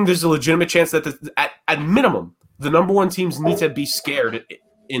I think there's a legitimate chance that at minimum, the number 1 teams need to be scared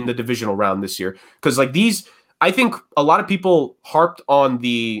in the divisional round this year. Because like I think a lot of people harped on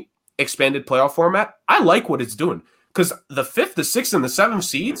the expanded playoff format. I like what it's doing because the 5th, the 6th, and the 7th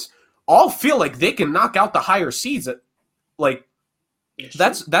seeds all feel like they can knock out the higher seeds. Like,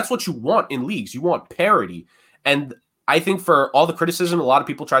 that's what you want in leagues. You want parity. And I think for all the criticism, a lot of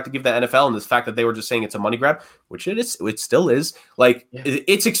people tried to give the NFL and the fact that they were just saying it's a money grab, which it is, it still is. Like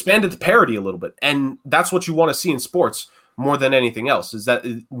it's expanded the parity a little bit, and that's what you want to see in sports more than anything else. Is that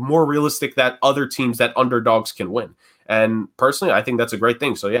more realistic that other teams, that underdogs can win? And personally, I think that's a great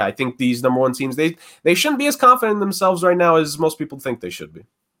thing. So yeah, I think these number one teams they shouldn't be as confident in themselves right now as most people think they should be.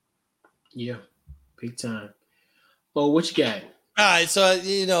 Yeah, big time. Well, what you got? All right, so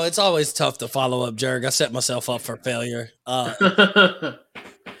it's always tough to follow up, Jerg. I set myself up for failure. I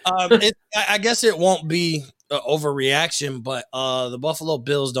guess it won't be an overreaction, but the Buffalo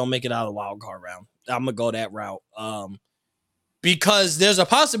Bills don't make it out of the wild card round. I'm gonna go that route because there's a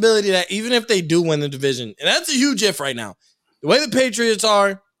possibility that even if they do win the division, and that's a huge if right now, the way the Patriots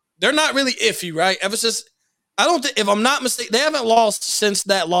are, they're not really iffy, right? Ever since I don't think, if I'm not mistaken, they haven't lost since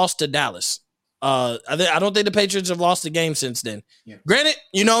that loss to Dallas. I don't think the Patriots have lost a game since then. Yeah. Granted,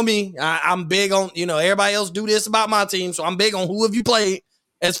 you know me, I'm big on, everybody else do this about my team, so I'm big on who have you played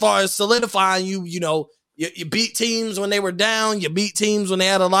as far as solidifying you beat teams when they were down, you beat teams when they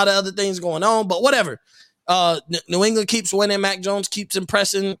had a lot of other things going on, but whatever. New England keeps winning, Mac Jones keeps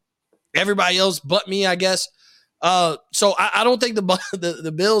impressing everybody else but me, I guess. So I don't think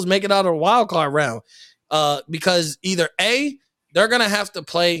the Bills make it out of the wild card round because either A, they're going to have to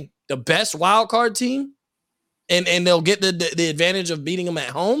play the best wild card team, and they'll get the advantage of beating them at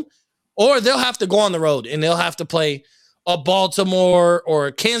home, or they'll have to go on the road and they'll have to play a Baltimore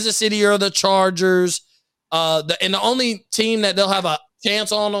or Kansas City or the Chargers. And the only team that they'll have a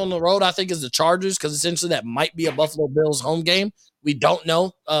chance on the road, I think, is the Chargers, because essentially that might be a Buffalo Bills home game. We don't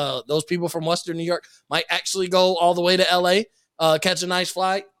know. Those people from Western New York might actually go all the way to L.A., catch a nice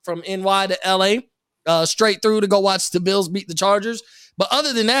flight from NY to L.A., straight through to go watch the Bills beat the Chargers. But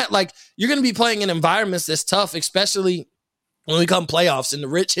other than that, like, you're going to be playing in environments that's tough, especially when we come playoffs. In the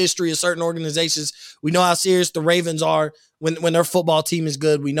rich history of certain organizations, we know how serious the Ravens are when their football team is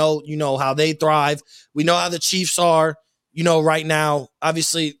good. We know, how they thrive. We know how the Chiefs are, right now,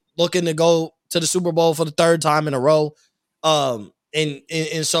 obviously looking to go to the Super Bowl for the third time in a row.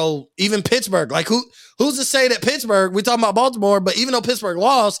 And so even Pittsburgh, like who's to say that Pittsburgh, we talking about Baltimore, but even though Pittsburgh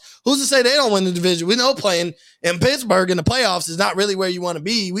lost, who's to say they don't win the division? We know playing in Pittsburgh in the playoffs is not really where you want to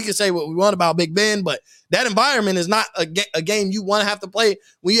be. We can say what we want about Big Ben, but that environment is not a game you want to have to play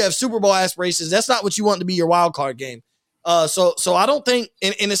when you have Super Bowl aspirations. That's not what you want to be your wild card game. So I don't think,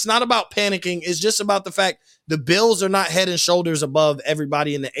 and it's not about panicking. It's just about the fact the Bills are not head and shoulders above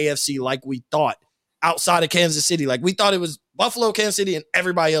everybody in the AFC like we thought outside of Kansas City. Like we thought it was Buffalo, Kansas City, and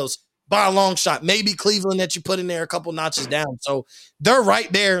everybody else by a long shot. Maybe Cleveland that you put in there a couple notches down. So they're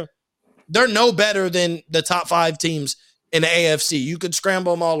right there. They're no better than the top 5 teams in the AFC. You could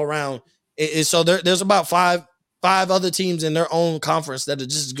scramble them all around. So there's about five other teams in their own conference that are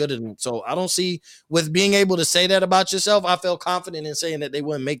just as good as them. So I don't see, with being able to say that about yourself, I feel confident in saying that they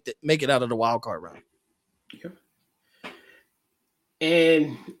wouldn't make it out of the wild card round. Yep.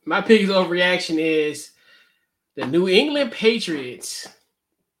 And my biggest overreaction is the New England Patriots.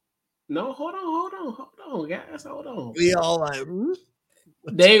 No, hold on, guys. Hold on. We all like,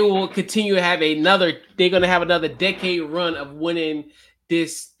 they will continue to have they're going to have another decade run of winning the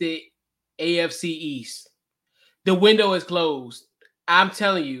AFC East. The window is closed. I'm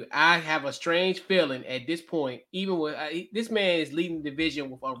telling you, I have a strange feeling at this point, even with this man is leading the division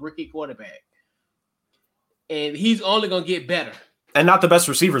with a rookie quarterback. And he's only going to get better. And not the best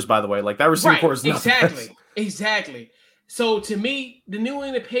receivers, by the way. Like that receiver core is not exactly. So to me, the New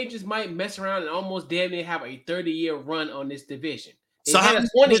England Patriots might mess around and almost damn near have a 30-year run on this division. So how many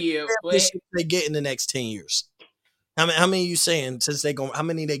 20-year they get in the next 10 years? How many you saying since they go? How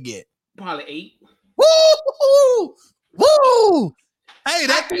many they get? Probably 8. Woo! Woo! Hey,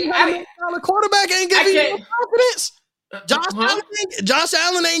 that $300 quarterback ain't giving you no confidence. Josh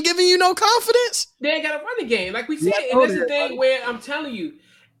Allen ain't giving you no confidence. They ain't got a running game, like we said. And that's the thing where I'm telling you,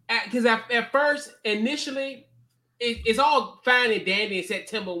 because at first, initially, it's all fine and dandy in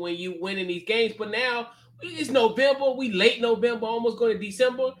September when you winning these games, but now it's November. We late November, almost going to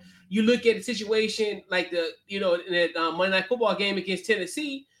December. You look at the situation like in the Monday Night Football game against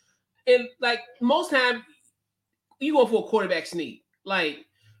Tennessee, and like most time, you go for a quarterback sneak. Like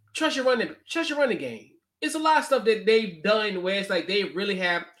trust your running game. It's a lot of stuff that they've done where it's like they really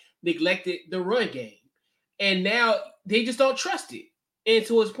have neglected the run game. And now they just don't trust it. And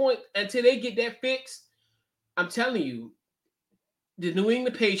to his point, until they get that fixed, I'm telling you, the New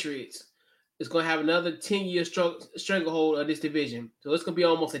England Patriots is going to have another 10-year stranglehold of this division. So it's going to be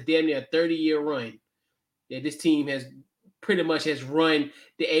almost a damn near 30-year run that this team has pretty much run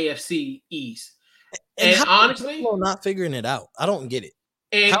the AFC East. And honestly, not figuring it out. I don't get it.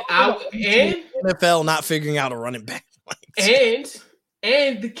 And NFL not figuring out a running back.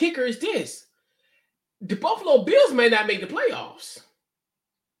 And the kicker is this: the Buffalo Bills may not make the playoffs.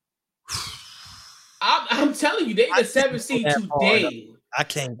 I'm telling you, they're the 7th seed today. I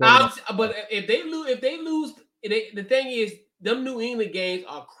can't go. But if they lose, the thing is, them New England games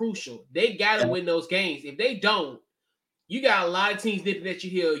are crucial. They got to win those games. If they don't, you got a lot of teams nipping at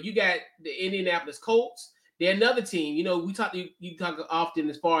your heel. You got the Indianapolis Colts. They're another team. You know, you talk often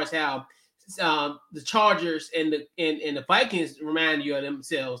as far as how the Chargers and the Vikings remind you of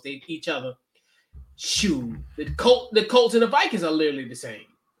themselves. They each other. Shoot, the Colts and the Vikings are literally the same.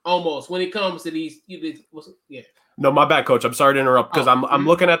 Almost when it comes to these, yeah. No, my bad, Coach. I'm sorry to interrupt because I'm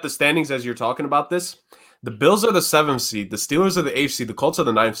looking at the standings as you're talking about this. The Bills are the 7th seed. The Steelers are the 8th seed. The Colts are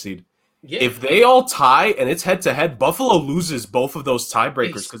the 9th seed. Yeah. If they all tie and it's head-to-head, Buffalo loses both of those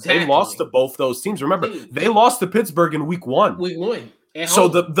tiebreakers because they lost to both those teams. Remember, they lost to Pittsburgh in week 1. Week 1. So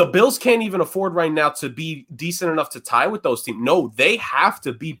the Bills can't even afford right now to be decent enough to tie with those teams. No, they have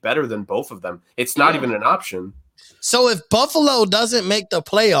to be better than both of them. It's not even an option. So if Buffalo doesn't make the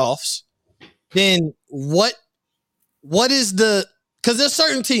playoffs, then what is the – because there's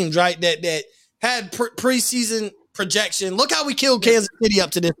certain teams, right, that had preseason projection. Look how we killed Kansas City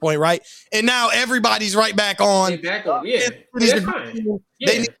up to this point, right? And now everybody's right back on. Yeah.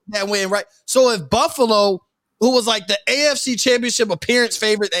 They need that win, right? So if Buffalo, who was like the AFC Championship appearance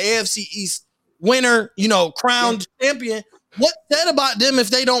favorite, the AFC East winner, crowned champion, what's that about them if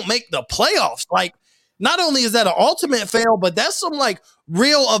they don't make the playoffs? Like, not only is that an ultimate fail, but that's some like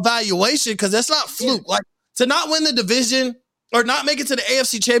real evaluation because that's not fluke. Like to not win the division or not make it to the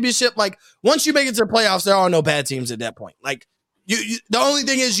AFC Championship. Like once you make it to the playoffs, there are no bad teams at that point. Like you the only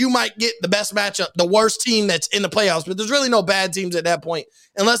thing is you might get the best matchup, the worst team that's in the playoffs, but there's really no bad teams at that point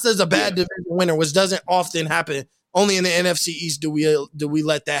unless there's a bad division winner, which doesn't often happen. Only in the NFC East do we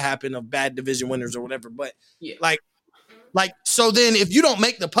let that happen of bad division winners or whatever. But like so then if you don't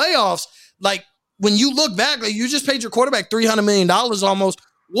make the playoffs, like. When you look back, like you just paid your quarterback $300 million almost.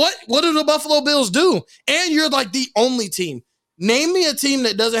 What do the Buffalo Bills do? And you're like the only team. Name me a team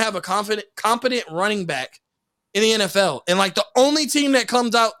that doesn't have a competent running back in the NFL. And like the only team that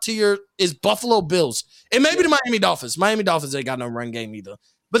comes out to is Buffalo Bills. And maybe the Miami Dolphins. Miami Dolphins ain't got no run game either.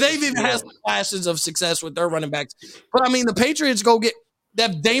 But they've even had some flashes of success with their running backs. But I mean, the Patriots go get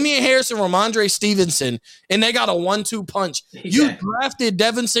that Damian Harris and Ramondre Stevenson, and they got a 1-2 punch. You drafted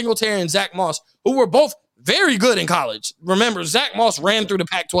Devin Singletary and Zach Moss, who were both very good in college. Remember, Zach Moss ran through the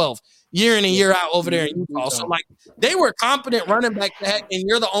Pac-12 year in and year out over there in Utah. So, like, they were competent running back, and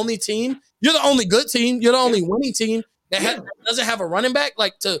you're the only team. You're the only good team. You're the only winning team that doesn't have a running back,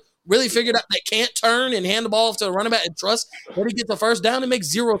 like, to really figure out they can't turn and hand the ball off to a running back and trust that he gets the first down. It makes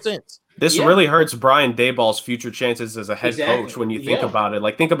zero sense. This really hurts Brian Daboll's future chances as a head coach when you think about it.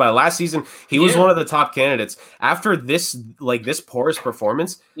 Like, think about it. Last season, he was one of the top candidates. After this porous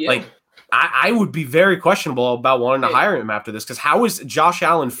performance, I would be very questionable about wanting to hire him after this. Because how is Josh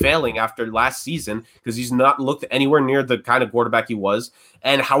Allen failing after last season? Because he's not looked anywhere near the kind of quarterback he was.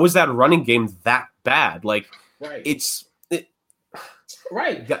 And how is that running game that bad? Like, it's...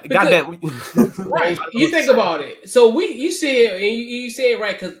 Right. Goddamn. Right. You think about it. So you say it, and you say it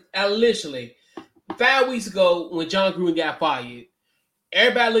right, because literally 5 weeks ago when John Gruden got fired,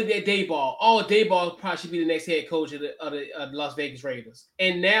 everybody looked at Daboll. Oh, Daboll probably should be the next head coach of the Las Vegas Raiders.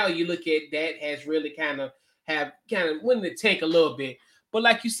 And now you look at that has really kind of went in the tank a little bit. But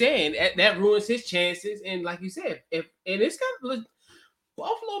like you said, that ruins his chances. And like you said, it's kind of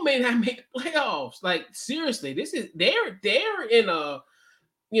Buffalo may not make the playoffs. Like seriously, they're in a.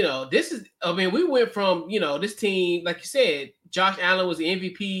 This is, I mean, we went from, this team, like you said, Josh Allen was the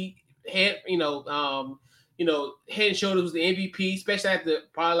MVP, head and shoulders was the MVP, especially after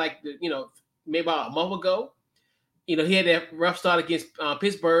maybe about a month ago. He had that rough start against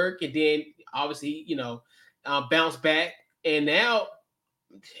Pittsburgh and then obviously, bounced back. And now,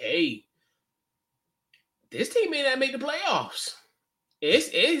 hey, this team may not make the playoffs.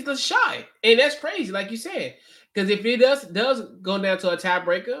 It's the shot. And that's crazy, like you said. Because if it does go down to a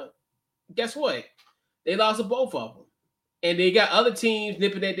tiebreaker, guess what? They lost to both of them. And they got other teams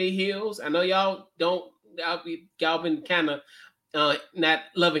nipping at their heels. I know y'all been kind of not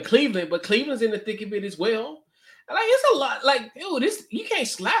loving Cleveland, but Cleveland's in the thick of it as well. And like it's a lot. Like, dude, you can't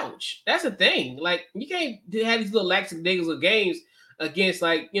slouch. That's the thing. Like, you can't have these little lackadaisical games against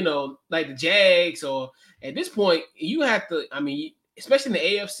like the Jags, or at this point you have to. I mean, especially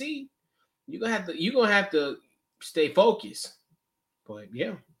in the AFC, you're gonna have to stay focused. But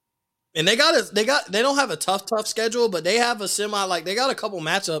yeah. And they don't have a tough schedule, but they have a they got a couple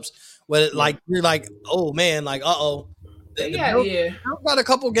matchups where like you're like, oh man, like They The got Bills got a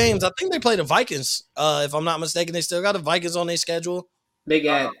couple games. I think they play the Vikings. If I'm not mistaken, they still got the Vikings on their schedule. They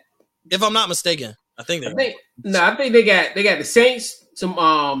got. If I'm not mistaken, I think they. I think they got the Saints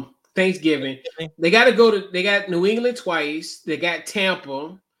some Thanksgiving. They got to go to. They got New England twice. They got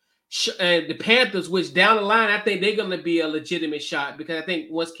Tampa. And the Panthers, which down the line, I think they're going to be a legitimate shot because I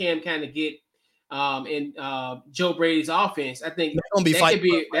think once Cam kind of get in Joe Brady's offense, I think that's going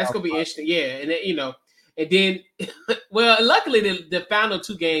to be interesting. Yeah, and then, and then, well, luckily the final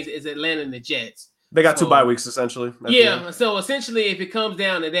two games is Atlanta and the Jets. They got 2 bye weeks essentially. Yeah, so essentially, if it comes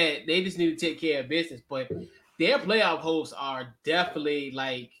down to that, they just need to take care of business. But their playoff hopes are definitely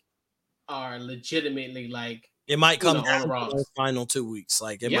legitimately like. It might come down to the final 2 weeks.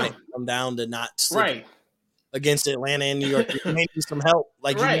 Like it might come down to not against Atlanta and New York. You may need some help.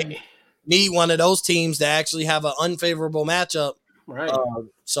 Like you need one of those teams to actually have an unfavorable matchup. Right.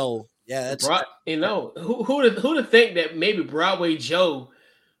 So yeah, that's who to think that maybe Broadway Joe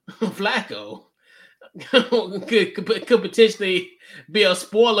Flacco could potentially be a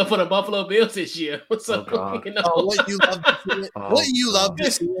spoiler for the Buffalo Bills this year. So, what you love to see it? What you love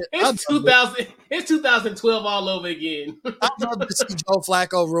to see it? It's 2012 all over again. I'd love to see Joe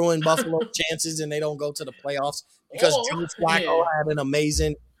Flacco ruin Buffalo chances and they don't go to the playoffs because Joe Flacco had an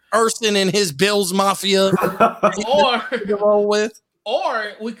amazing person in his Bills Mafia to roll with.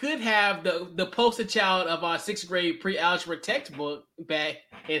 Or we could have the poster child of our 6th grade pre-algebra textbook back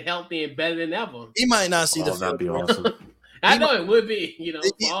and healthy and better than ever. He might not see the field. That'd be awesome. I know it would be,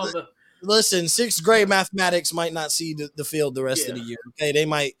 Listen, 6th grade mathematics might not see the field the rest of the year. Okay, they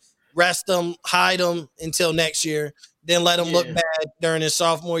might rest them, hide them until next year, then let them look bad during his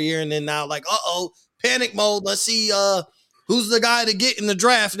sophomore year, and then now like, panic mode. Let's see who's the guy to get in the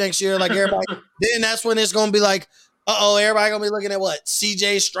draft next year. Like everybody, then that's when it's gonna be like, everybody gonna be looking at what?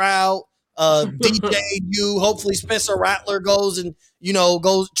 CJ Stroud, DJU. Hopefully Spencer Rattler goes and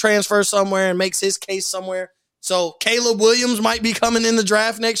goes transfer somewhere and makes his case somewhere. So Caleb Williams might be coming in the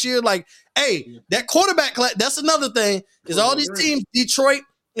draft next year. Like, hey, that quarterback class, that's another thing. Is all these teams, Detroit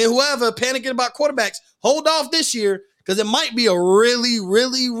and whoever, panicking about quarterbacks, hold off this year because it might be a really,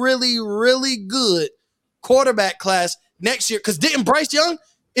 really, really, really good quarterback class next year. Because didn't Bryce Young,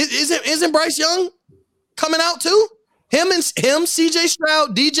 isn't Bryce Young coming out too? Him, CJ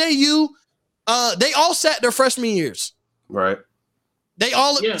Stroud, DJU, they all sat their freshman years. Right. They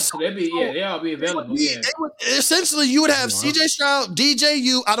all they all be available. Essentially, you would have CJ Stroud,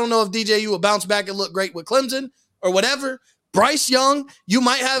 DJU. I don't know if DJU will bounce back and look great with Clemson or whatever. Bryce Young, you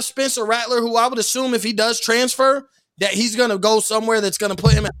might have Spencer Rattler, who I would assume if he does transfer, that he's going to go somewhere that's going to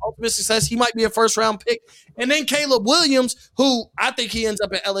put him at ultimate success. He might be a first-round pick. And then Caleb Williams, who I think he ends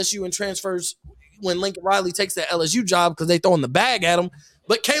up at LSU and transfers when Lincoln Riley takes that LSU job because they throwing the bag at him.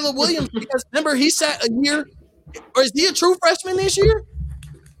 But Caleb Williams, because remember, he sat a year, or is he a true freshman this year?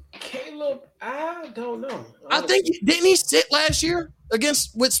 Caleb, I don't know. I think didn't he sit last year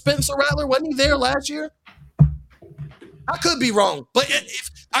with Spencer Rattler? Wasn't he there last year? I could be wrong, but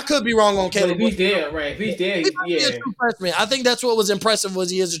I could be wrong on Caleb. If he's there, right? If he's there, he's a true freshman. I think that's what was impressive was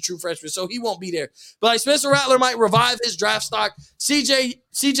he is a true freshman, so he won't be there. But like Spencer Rattler might revive his draft stock.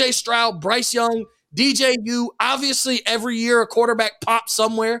 CJ Stroud, Bryce Young, DJU. Obviously, every year a quarterback pops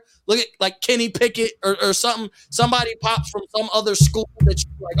somewhere. Look at like Kenny Pickett or something. Somebody pops from some other school that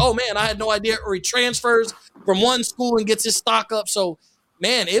you're like, oh man, I had no idea. Or he transfers from one school and gets his stock up. So,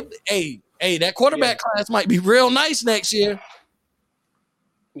 man, that quarterback class might be real nice next year.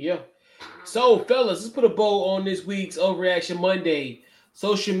 Yeah. So, fellas, let's put a bow on this week's Overreaction Monday.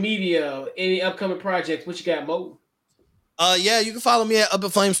 Social media, any upcoming projects? What you got, Mo? You can follow me at Up in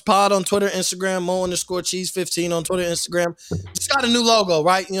Flames Pod on Twitter, Instagram, Mo_Cheese15 on Twitter, Instagram. Just got a new logo,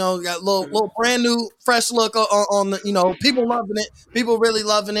 right? Got a little brand new, fresh look on the, people loving it. People really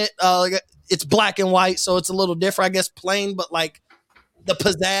loving it. It's black and white, so it's a little different, I guess, plain, but like the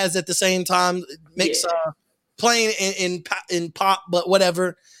pizzazz at the same time makes plain in pop, but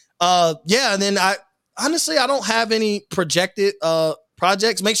whatever. And then I don't have any projected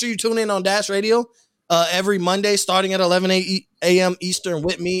projects. Make sure you tune in on Dash Radio. Every Monday starting at 11 a.m. Eastern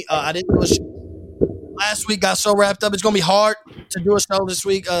with me. I didn't do a show last week, got so wrapped up. It's going to be hard to do a show this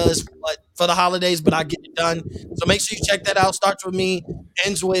week for the holidays, but I get it done. So make sure you check that out. Starts with me,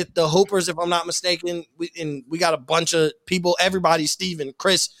 ends with the Hoopers, if I'm not mistaken. We got a bunch of people, everybody, Steven,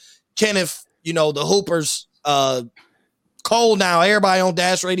 Chris, Kenneth, the Hoopers, Cole now, everybody on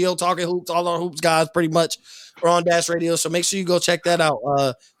Dash Radio, talking hoops, all our hoops guys pretty much are on Dash Radio. So make sure you go check that out.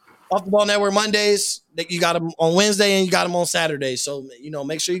 Off the Ball Network Mondays, you got them on Wednesday and you got them on Saturday. So,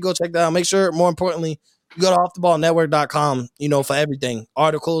 make sure you go check that out. Make sure, more importantly, you go to offtheballnetwork.com, for everything.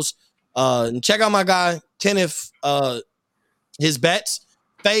 Articles. And check out my guy, Kenneth his bets,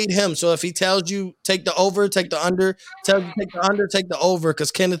 fade him. So if he tells you take the over, take the under, tells you take the under, take the over,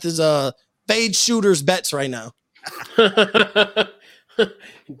 because Kenneth is fade shooters bets right now.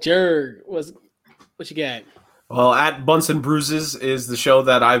 Jerg, what you got? Well, at Bunsen Bruises is the show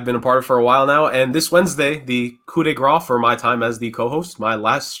that I've been a part of for a while now. And this Wednesday, the coup de grace for my time as the co-host, my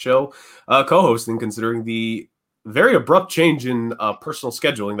last show co-hosting, considering the very abrupt change in personal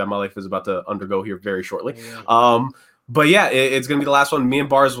scheduling that my life is about to undergo here very shortly. But yeah, it's going to be the last one. Me and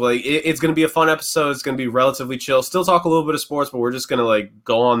Bars, it's going to be a fun episode. It's going to be relatively chill. Still talk a little bit of sports, but we're just going to like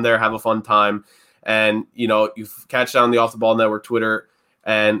go on there, have a fun time. And, you know, you catch down the Off the Ball Network Twitter.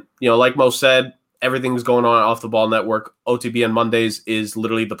 And, you know, like Mo said, everything's going on Off the Ball Network. OTBN Mondays is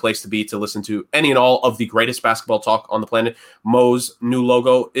literally the place to be to listen to any and all of the greatest basketball talk on the planet. Mo's new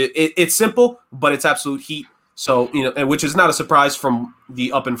logo. It's simple, but it's absolute heat. So, you know, and which is not a surprise from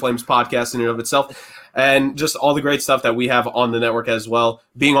the Up in Flames podcast in and of itself. And just all the great stuff that we have on the network as well,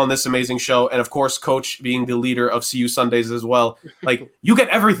 being on this amazing show. And of course, Coach being the leader of CU Sundays as well. Like, you get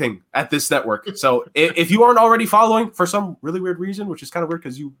everything at this network. So if you aren't already following for some really weird reason, which is kind of weird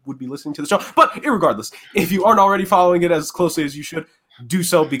because you would be listening to the show, but irregardless, if you aren't already following it as closely as you should, do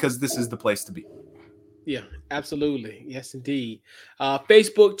so, because this is the place to be. Yeah, absolutely. Yes, indeed.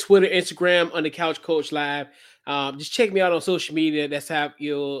 Facebook, Twitter, Instagram, Under Couch Coach Live. Just check me out on social media. That's how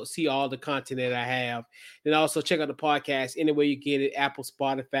you'll see all the content that I have. And also check out the podcast anywhere you get it, Apple,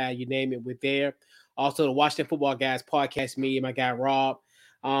 Spotify, you name it, we're there. Also, the Washington Football Guys podcast, me and my guy Rob.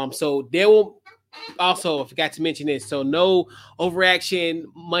 So there will also, I forgot to mention this, so no Overreaction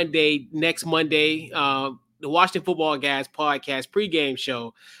Monday, next Monday. The Washington Football Guys podcast pregame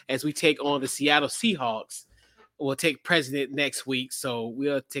show as we take on the Seattle Seahawks. We'll take president next week. So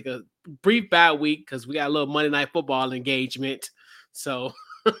we'll take a brief bye week because we got a little Monday Night Football engagement. So,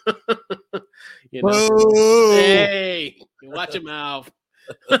 you know, hey, watch your mouth.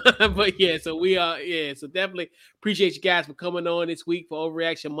 But yeah, so we are, so definitely appreciate you guys for coming on this week for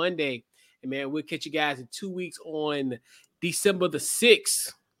Overreaction Monday. And man, we'll catch you guys in 2 weeks on December the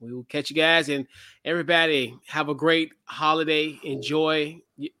 6th. We will catch you guys, and everybody have a great holiday. Enjoy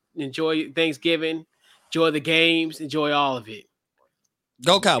Thanksgiving. Enjoy the games. Enjoy all of it.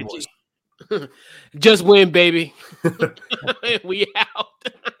 Go Cowboys. Just win, baby. We out.